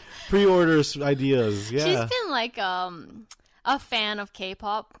these pre-orders ideas. Yeah. She's been like a fan of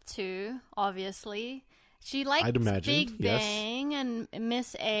K-pop too, obviously. She likes Big Bang and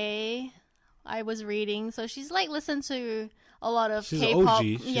Miss A. I was reading, so she's like listened to a lot of K-pop.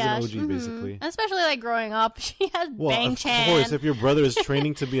 She's an OG basically. And especially like growing up, she has Bang Chan. Of course, if your brother is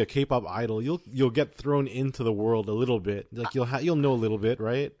training to be a K-pop idol, you'll get thrown into the world a little bit. Like you'll know a little bit,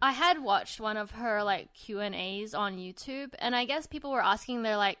 right? I had watched one of her like Q&As on YouTube, and I guess people were asking,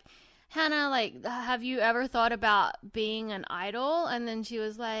 they're like, Hannah, like, have you ever thought about being an idol? And then she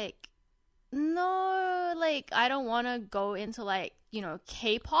was like, no, like, I don't want to go into like,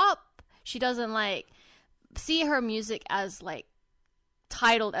 K-pop. She doesn't like see her music as like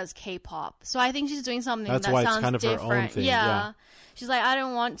titled as K-pop. So I think she's doing something that sounds it's kind of different. Her own thing. Yeah. She's like, I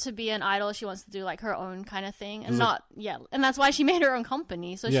don't want to be an idol. She wants to do like her own kind of thing, and and that's why she made her own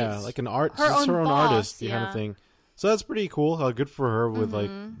company. So she's like an art, her own artist kind of thing. So that's pretty cool. Good for her with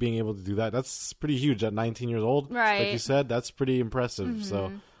like being able to do that. That's pretty huge at 19 years old. Right. Like you said, that's pretty impressive.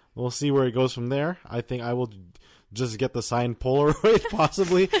 So we'll see where it goes from there. I think I will just get the signed Polaroid,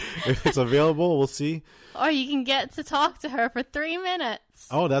 possibly, if it's available. We'll see. Or you can get to talk to her for 3 minutes.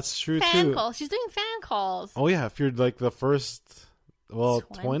 Oh, that's true, too. Fan calls. She's doing fan calls. Oh, yeah. If you're, like, the first,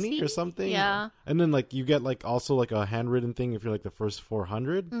 20 or something. Yeah. And then, like, you get, like, also, like, a handwritten thing if you're, like, the first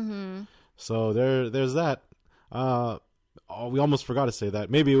 400. So there's that. We almost forgot to say that.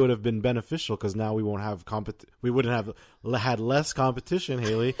 Maybe it would have been beneficial because now we won't have we wouldn't have had less competition,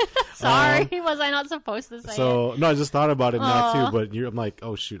 Haley. Sorry, was I not supposed to say it? No, I just thought about it now too, but I'm like,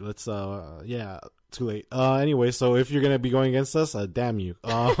 oh shoot, let's too late. Anyway, so if you're gonna be going against us, damn you.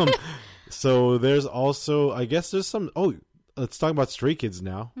 So there's also, I guess there's some. Oh, let's talk about Stray Kids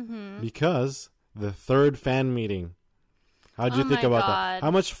now because the third fan meeting. How'd you think about that?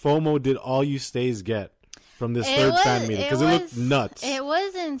 How much FOMO did all you stays get from this third fan meeting? Because it looked nuts. It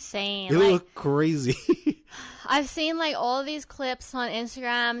was insane. It looked crazy. I've seen like all of these clips on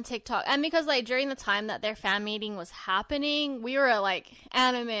Instagram, TikTok, and because like during the time that their fan meeting was happening, we were at like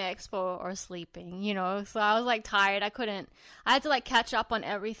Anime Expo or sleeping, so I was like tired. I had to like catch up on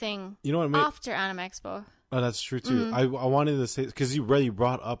everything after Anime Expo. Oh, that's true too. I wanted to say, because you already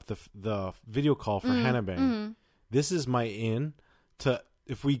brought up the video call for Hannah Bang. This is my in to,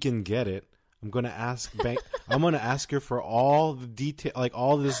 if we can get it, I'm gonna ask I'm gonna ask her for all the detail, like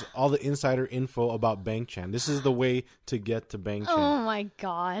all the insider info about Bang Chan. This is the way to get to Bang Chan. Oh my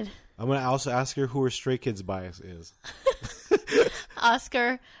god! I'm gonna also ask her who her Stray Kids bias is.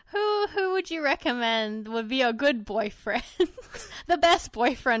 Oscar, who would you recommend would be a good boyfriend? The best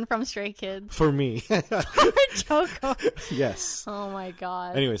boyfriend from Stray Kids. For me. For JUNGKOOK. Yes. Oh my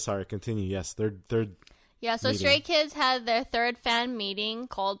god. Anyway, sorry, continue. Yes, third Yeah, so meeting. Stray Kids had their third fan meeting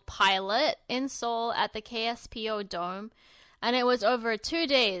called Pilot in Seoul at the KSPO Dome. And it was over 2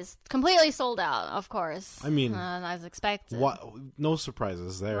 days. Completely sold out, of course. I mean, as expected. No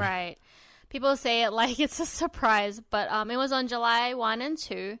surprises there. Right. People say it like it's a surprise, but it was on July 1 and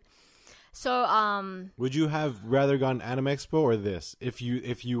 2. So, would you have rather gone Anime Expo or this if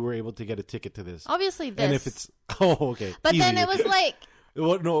you were able to get a ticket to this? Obviously this. And if it's okay. But easy. then it was like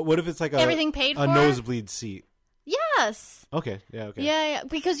what if it's like everything paid for? A nosebleed seat? Yes. Okay. Yeah, okay. Yeah,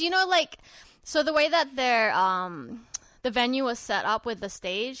 because like so the way that their the venue was set up with the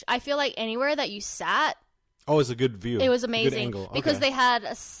stage, I feel like anywhere that you sat, oh, it's a good view. It was good amazing angle. because okay. they had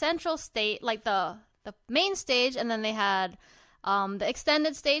a central stage, like the main stage, and then they had the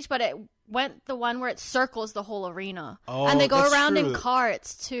extended stage, but it went the one where it circles the whole arena. Oh, and they go around true. in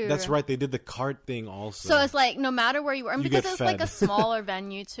carts too. That's right. They did the cart thing also. So it's like no matter where you were, and You because get it's fed. like a smaller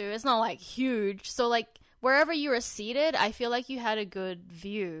venue too, it's not like huge. So like wherever you were seated, I feel like you had a good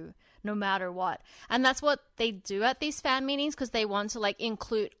view no matter what. And that's what they do at these fan meetings because they want to like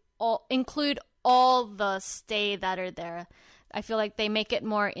include all the stay that are there. I feel like they make it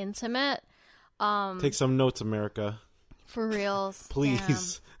more intimate. Take some notes, America. For reals. Please. Damn.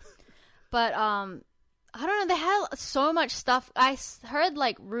 But I don't know, they had so much stuff. I heard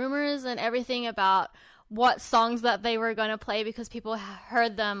like rumors and everything about what songs that they were going to play because people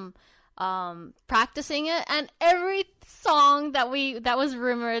heard them practicing it, and every song that was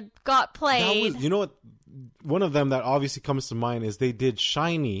rumored got played. You know what? One of them that obviously comes to mind is they did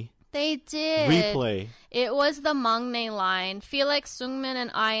SHINEE. They did. Replay. It was the Mangne line. Felix, Sungmin,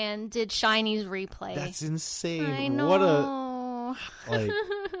 and Ian did SHINEE's replay. That's insane. I know. What a... Like,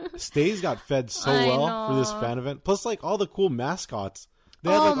 Stays got fed so well for this fan event. Plus, like, all the cool mascots. They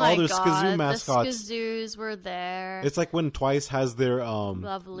had, like, all their Skazoo mascots. The Skazoos were there. It's like when Twice has their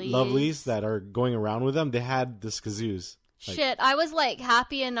lovelies that are going around with them. They had the Skazoos. Like, shit, I was, like,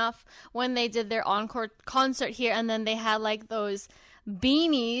 happy enough when they did their encore concert here, and then they had, like, those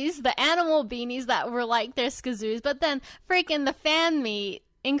beanies, the animal beanies that were, like, their Skazoos. But then, freaking the fan meet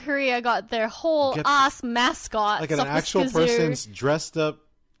in Korea got their whole ass mascot. Like an actual person's dressed up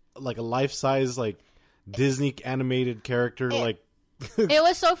like a life-size, like, Disney animated character, like... It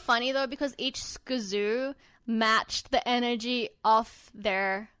was so funny, though, because each Skazoo matched the energy of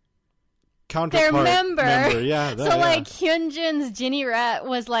their member. Yeah, like, Hyunjin's Ginny Rat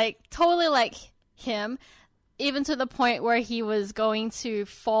was, like, totally like him, even to the point where he was going to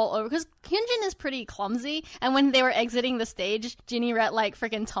fall over. Because Hyunjin is pretty clumsy, and when they were exiting the stage, Ginny Rat, like,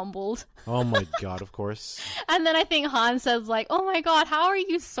 freaking tumbled. Oh my god, of course. And then I think Han says, like, oh my god, how are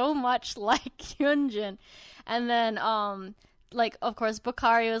you so much like Hyunjin? And then, like, of course,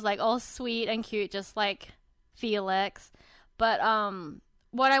 Bakari was, like, all sweet and cute, just like Felix. But,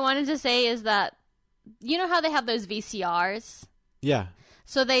 what I wanted to say is that, you know how they have those VCRs? Yeah.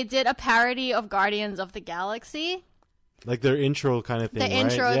 So they did a parody of Guardians of the Galaxy. Like their intro kind of thing, the right?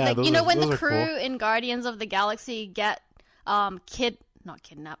 intro, yeah, like, you know, when the crew cool. in Guardians of the Galaxy get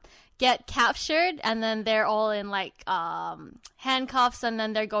get captured, and then they're all in, like, handcuffs, and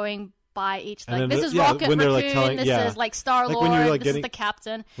then they're going by each, like, this is Rocket Raccoon, like, this is, like, Star-Lord, like, this is the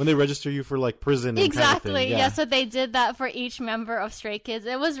captain. When they register you for, like, prison exactly, kind of thing. yeah, so they did that for each member of Stray Kids.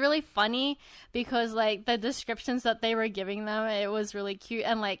 It was really funny because, like, the descriptions that they were giving them, it was really cute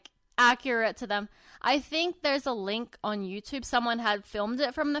and, like, accurate to them. I think there's a link on YouTube. Someone had filmed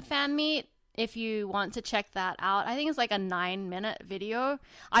it from the fan meet. If you want to check that out, I think it's like a 9-minute video.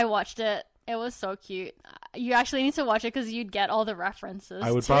 I watched it. It was so cute. You actually need to watch it because you'd get all the references.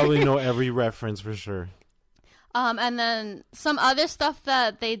 I would probably know every reference for sure. And then some other stuff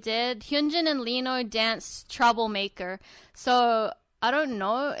that they did. Hyunjin and Lino danced Troublemaker. So I don't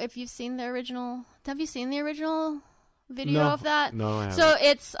know if you've seen the original. Have you seen the original video of that? No, I haven't. So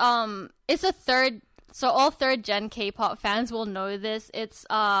it's a third. So all third gen K-pop fans will know this. It's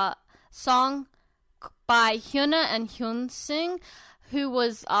a song by Hyuna and Hyunsung, who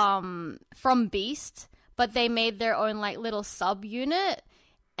was from Beast, but they made their own, like, little sub-unit.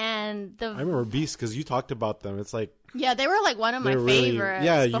 And I remember Beast because you talked about them. It's like, yeah, they were, like, one of my favorites.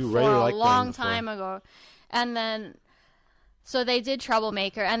 Yeah, you before, really liked a long time ago. And then, so they did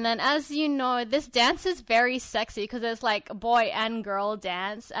Troublemaker. And then, as you know, this dance is very sexy because it's like a boy and girl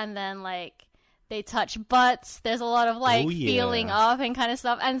dance. And then, like, they touch butts. There's a lot of, like, feeling off and kind of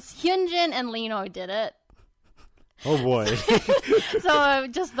stuff. And Hyunjin and Lino did it. Oh boy. So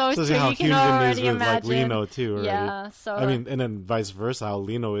just those two, you can already imagine. Like Lino too, already. Yeah. So I mean, and then vice versa, how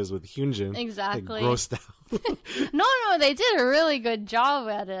Lino is with Hyunjin. Exactly. Like, grossed out. No, they did a really good job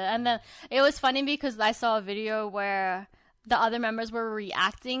at it, and then it was funny because I saw a video where the other members were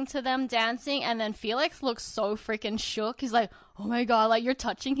reacting to them dancing, and then Felix looked so freaking shook. He's like, "Oh my god, like you're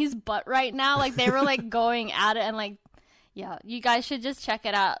touching his butt right now!" Like they were like going at it, and like, yeah, you guys should just check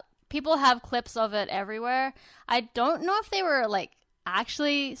it out. People have clips of it everywhere. I don't know if they were like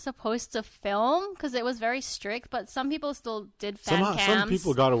actually supposed to film because it was very strict, but some people still did fan cams. Some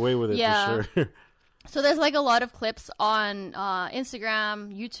people got away with it for sure. So there's like a lot of clips on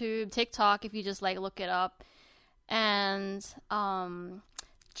Instagram, YouTube, TikTok if you just like look it up. And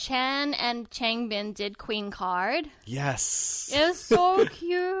Chen and Changbin did Queen Card. Yes. It was so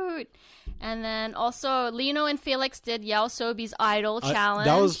cute. And then also Lino and Felix did Yao Sobi's Idol Challenge.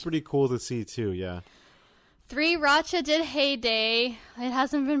 That was pretty cool to see too, yeah. 3 Racha did Heyday. It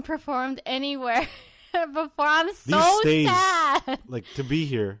hasn't been performed anywhere before. I'm so sad. Like to be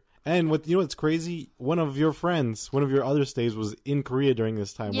here. And what's crazy? One of your other stays was in Korea during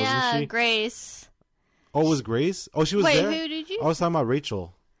this time, wasn't she? Yeah, Grace. Oh, was Grace? Oh, she was there? Wait, who did you? I was talking about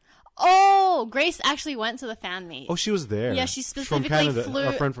Rachel. Oh, Grace actually went to the FanMeet. Oh, she was there. Yeah, she specifically from Canada, flew.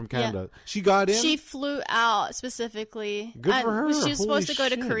 A friend from Canada. Yeah. She got in? She flew out specifically. Good for her. She was supposed to go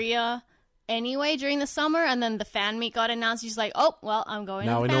to Korea anyway during the summer, and then the FanMeet got announced. She's like, oh, well, I'm going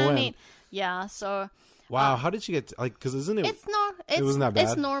to the FanMeet. Yeah, so... Wow, how did she get... because isn't it... It wasn't that bad?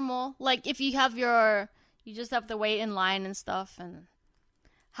 It's normal. Like, if you have you just have to wait in line and stuff, and...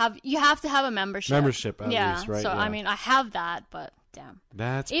 You have to have a membership. Membership, at least, right? So, yeah. I mean, I have that, but damn.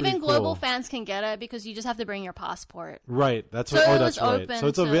 That's even cool. global fans can get it because you just have to bring your passport. Right. That's right. So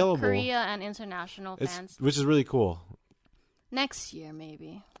it's available. Korea and international fans. Which is really cool. Next year,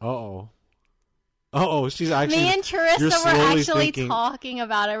 maybe. Uh-oh, she's actually... Me and Charissa were actually talking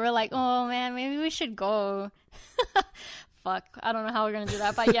about it. We're like, oh, man, maybe we should go. Fuck. I don't know how we're going to do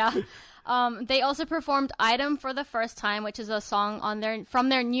that, but yeah. They also performed Item for the first time, which is a song from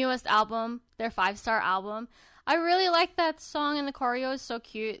their newest album, their 5-star album. I really like that song, and the choreo is so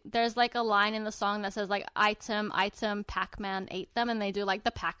cute. There's like a line in the song that says like, item, Pac-Man ate them, and they do like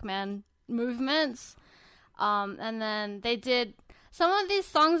the Pac-Man movements. And then they did... Some of these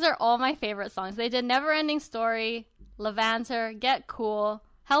songs are all my favorite songs. They did Never Ending Story, Levanter, Get Cool,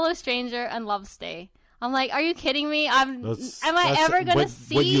 Hello Stranger, and Love Stay. I'm like, are you kidding me? Am I ever going to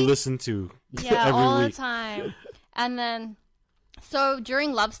see... What you listen to every all week. The time. And then, so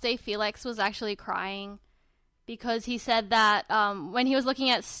during Love Stay, Felix was actually crying because he said that when he was looking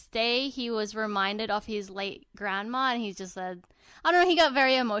at Stay, he was reminded of his late grandma, and he just said... I don't know, he got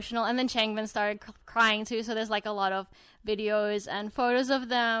very emotional, and then Changbin started crying too, so there's like a lot of videos and photos of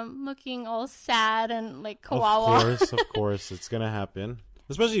them looking all sad and like kawawa. Of course, it's gonna happen.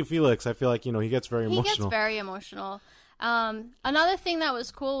 Especially Felix, I feel like, he gets very emotional. He gets very emotional. Another thing that was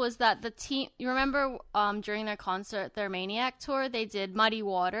cool was that the team, you remember during their concert, their Maniac tour, they did Muddy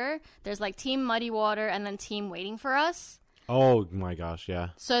Water. There's like Team Muddy Water and then Team Waiting for Us. Oh my gosh, yeah.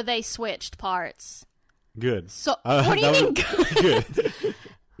 So they switched parts. Good. So what do you mean good?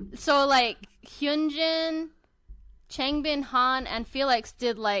 So like Hyunjin, Changbin, Han, and Felix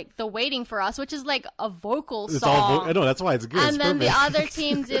did like the Waiting for Us, which is like a vocal song. I know, that's why it's good. And then the other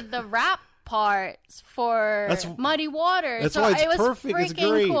team did the rap parts for Muddy Water. That's so why it's it was perfect. Freaking it's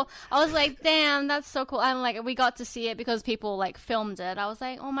great. Cool. I was like, damn, that's so cool. And like we got to see it because people like filmed it. I was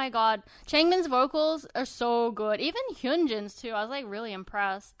like, oh my god, Changbin's vocals are so good. Even Hyunjin's too. I was like really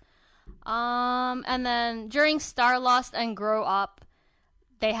impressed. And then during Star Lost and Grow Up,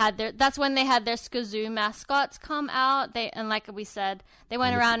 that's when they had their Skazoo mascots come out. And like we said, they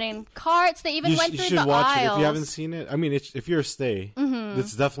went around in carts. They even went through the aisles. It if you haven't seen it. I mean, if you're a stay,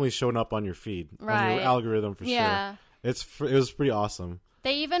 it's definitely shown up on your feed, on your algorithm for sure. It was pretty awesome.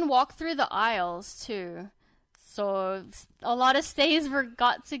 They even walked through the aisles too, so a lot of stays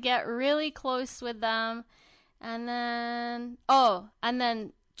got to get really close with them. And then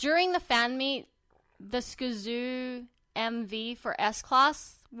during the FanMeet, the Skazoo MV for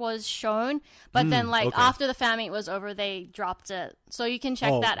S-Class was shown, but then after the FanMeet was over, they dropped it. So you can check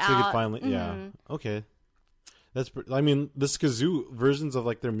that out. So you can finally, yeah. Okay. The Skazoo versions of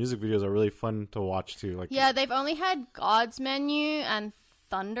like their music videos are really fun to watch too. Like, yeah, they've only had God's Menu and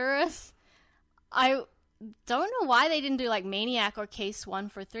Thunderous. I don't know why they didn't do like Maniac or Case 1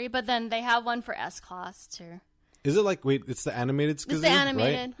 for 3, but then they have one for S-Class too. Is it like, wait, it's the animated Skazoo, It's the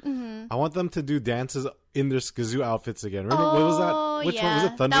animated. Right? Mm-hmm. I want them to do dances in their Skazoo outfits again. Remember, what was that? Which one was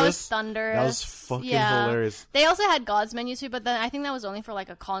it? Thunderous? That was Thunderous. That was fucking hilarious. They also had God's Menu too, but then I think that was only for like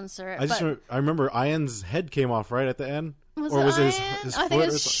a concert. I remember Ian's head came off right at the end. Was or it was it Ian? his I foot? think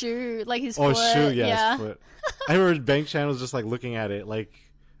it was shoe, like his foot. Oh, shoe, yeah. His foot. I remember Bang Chan was just like looking at it, like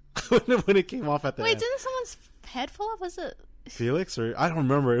when it came off at the end. Wait, didn't someone's head fall off? Was it Felix? Or I don't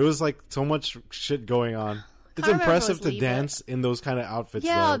remember. It was like so much shit going on. It's impressive to dance in those kind of outfits.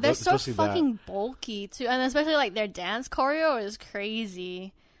 Yeah, though, they're so fucking bulky too, and especially like their dance choreo is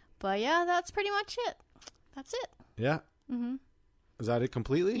crazy. But yeah, that's pretty much it. That's it. Yeah. Mm-hmm. Is that it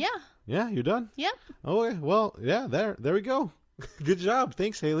completely? Yeah. Yeah, you're done? Yep. Okay, well, yeah, there we go. Good job.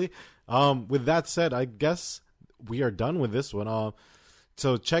 Thanks, Haley. With that said, I guess we are done with this one.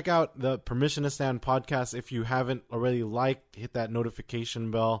 So check out the Permission to Stand podcast. If you haven't already hit that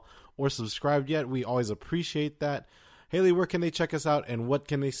notification bell or subscribed yet, we always appreciate that. Haley, where can they check us out and what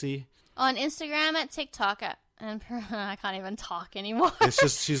can they see? On Instagram, at TikTok, and I can't even talk anymore. It's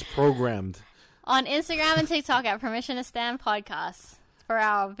just she's programmed. On Instagram and TikTok at Permission to Stand podcast for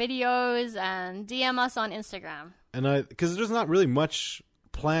our videos, and DM us on Instagram. And because there's not really much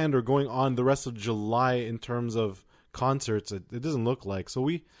planned or going on the rest of July in terms of concerts. It doesn't look like. So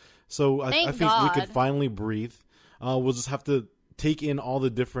I think we could finally breathe. We'll just have to take in all the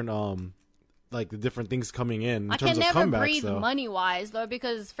different the different things coming in terms of comebacks. I can never breathe money wise though,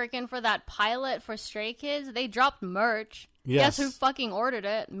 because freaking for that pilot for Stray Kids, they dropped merch. Yes. Guess who fucking ordered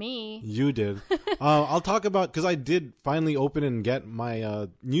it? Me. You did. I'll talk about, because I did finally open and get my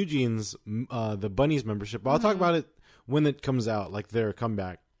New Jeans the Bunnies membership. But I'll talk about it when it comes out, like their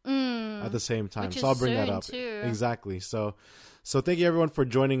comeback at the same time. So I'll bring that up. Too. Exactly. So thank you everyone for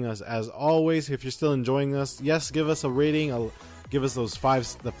joining us. As always, if you're still enjoying us, yes, give us a rating. Give us those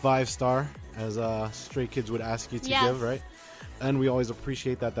 5-star as Stray Kids would ask you to give, right? And we always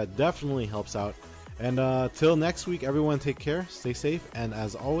appreciate that. That definitely helps out. And till next week, everyone take care, stay safe, and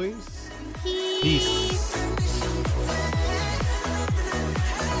as always, peace.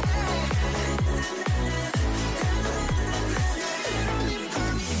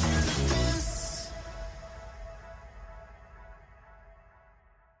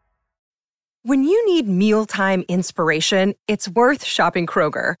 When you need mealtime inspiration, it's worth shopping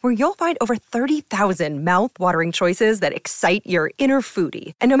Kroger, where you'll find over 30,000 mouth-watering choices that excite your inner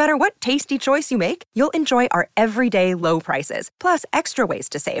foodie. And no matter what tasty choice you make, you'll enjoy our everyday low prices, plus extra ways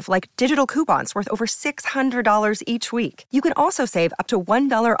to save, like digital coupons worth over $600 each week. You can also save up to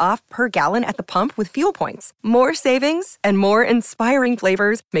 $1 off per gallon at the pump with fuel points. More savings and more inspiring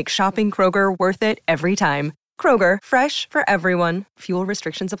flavors make shopping Kroger worth it every time. Kroger, fresh for everyone. Fuel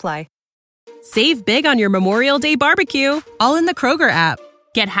restrictions apply. Save big on your Memorial Day barbecue, all in the Kroger app.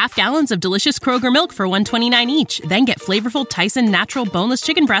 Get half gallons of delicious Kroger milk for $1.29 each. Then get flavorful Tyson natural boneless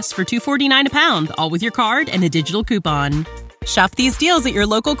chicken breasts for $2.49 a pound, all with your card and a digital coupon. Shop these deals at your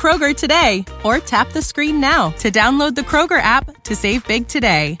local Kroger today, or tap the screen now to download the Kroger app to save big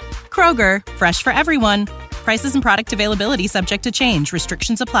today. Kroger, fresh for everyone. Prices and product availability subject to change.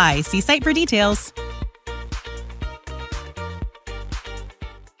 Restrictions apply. See site for details.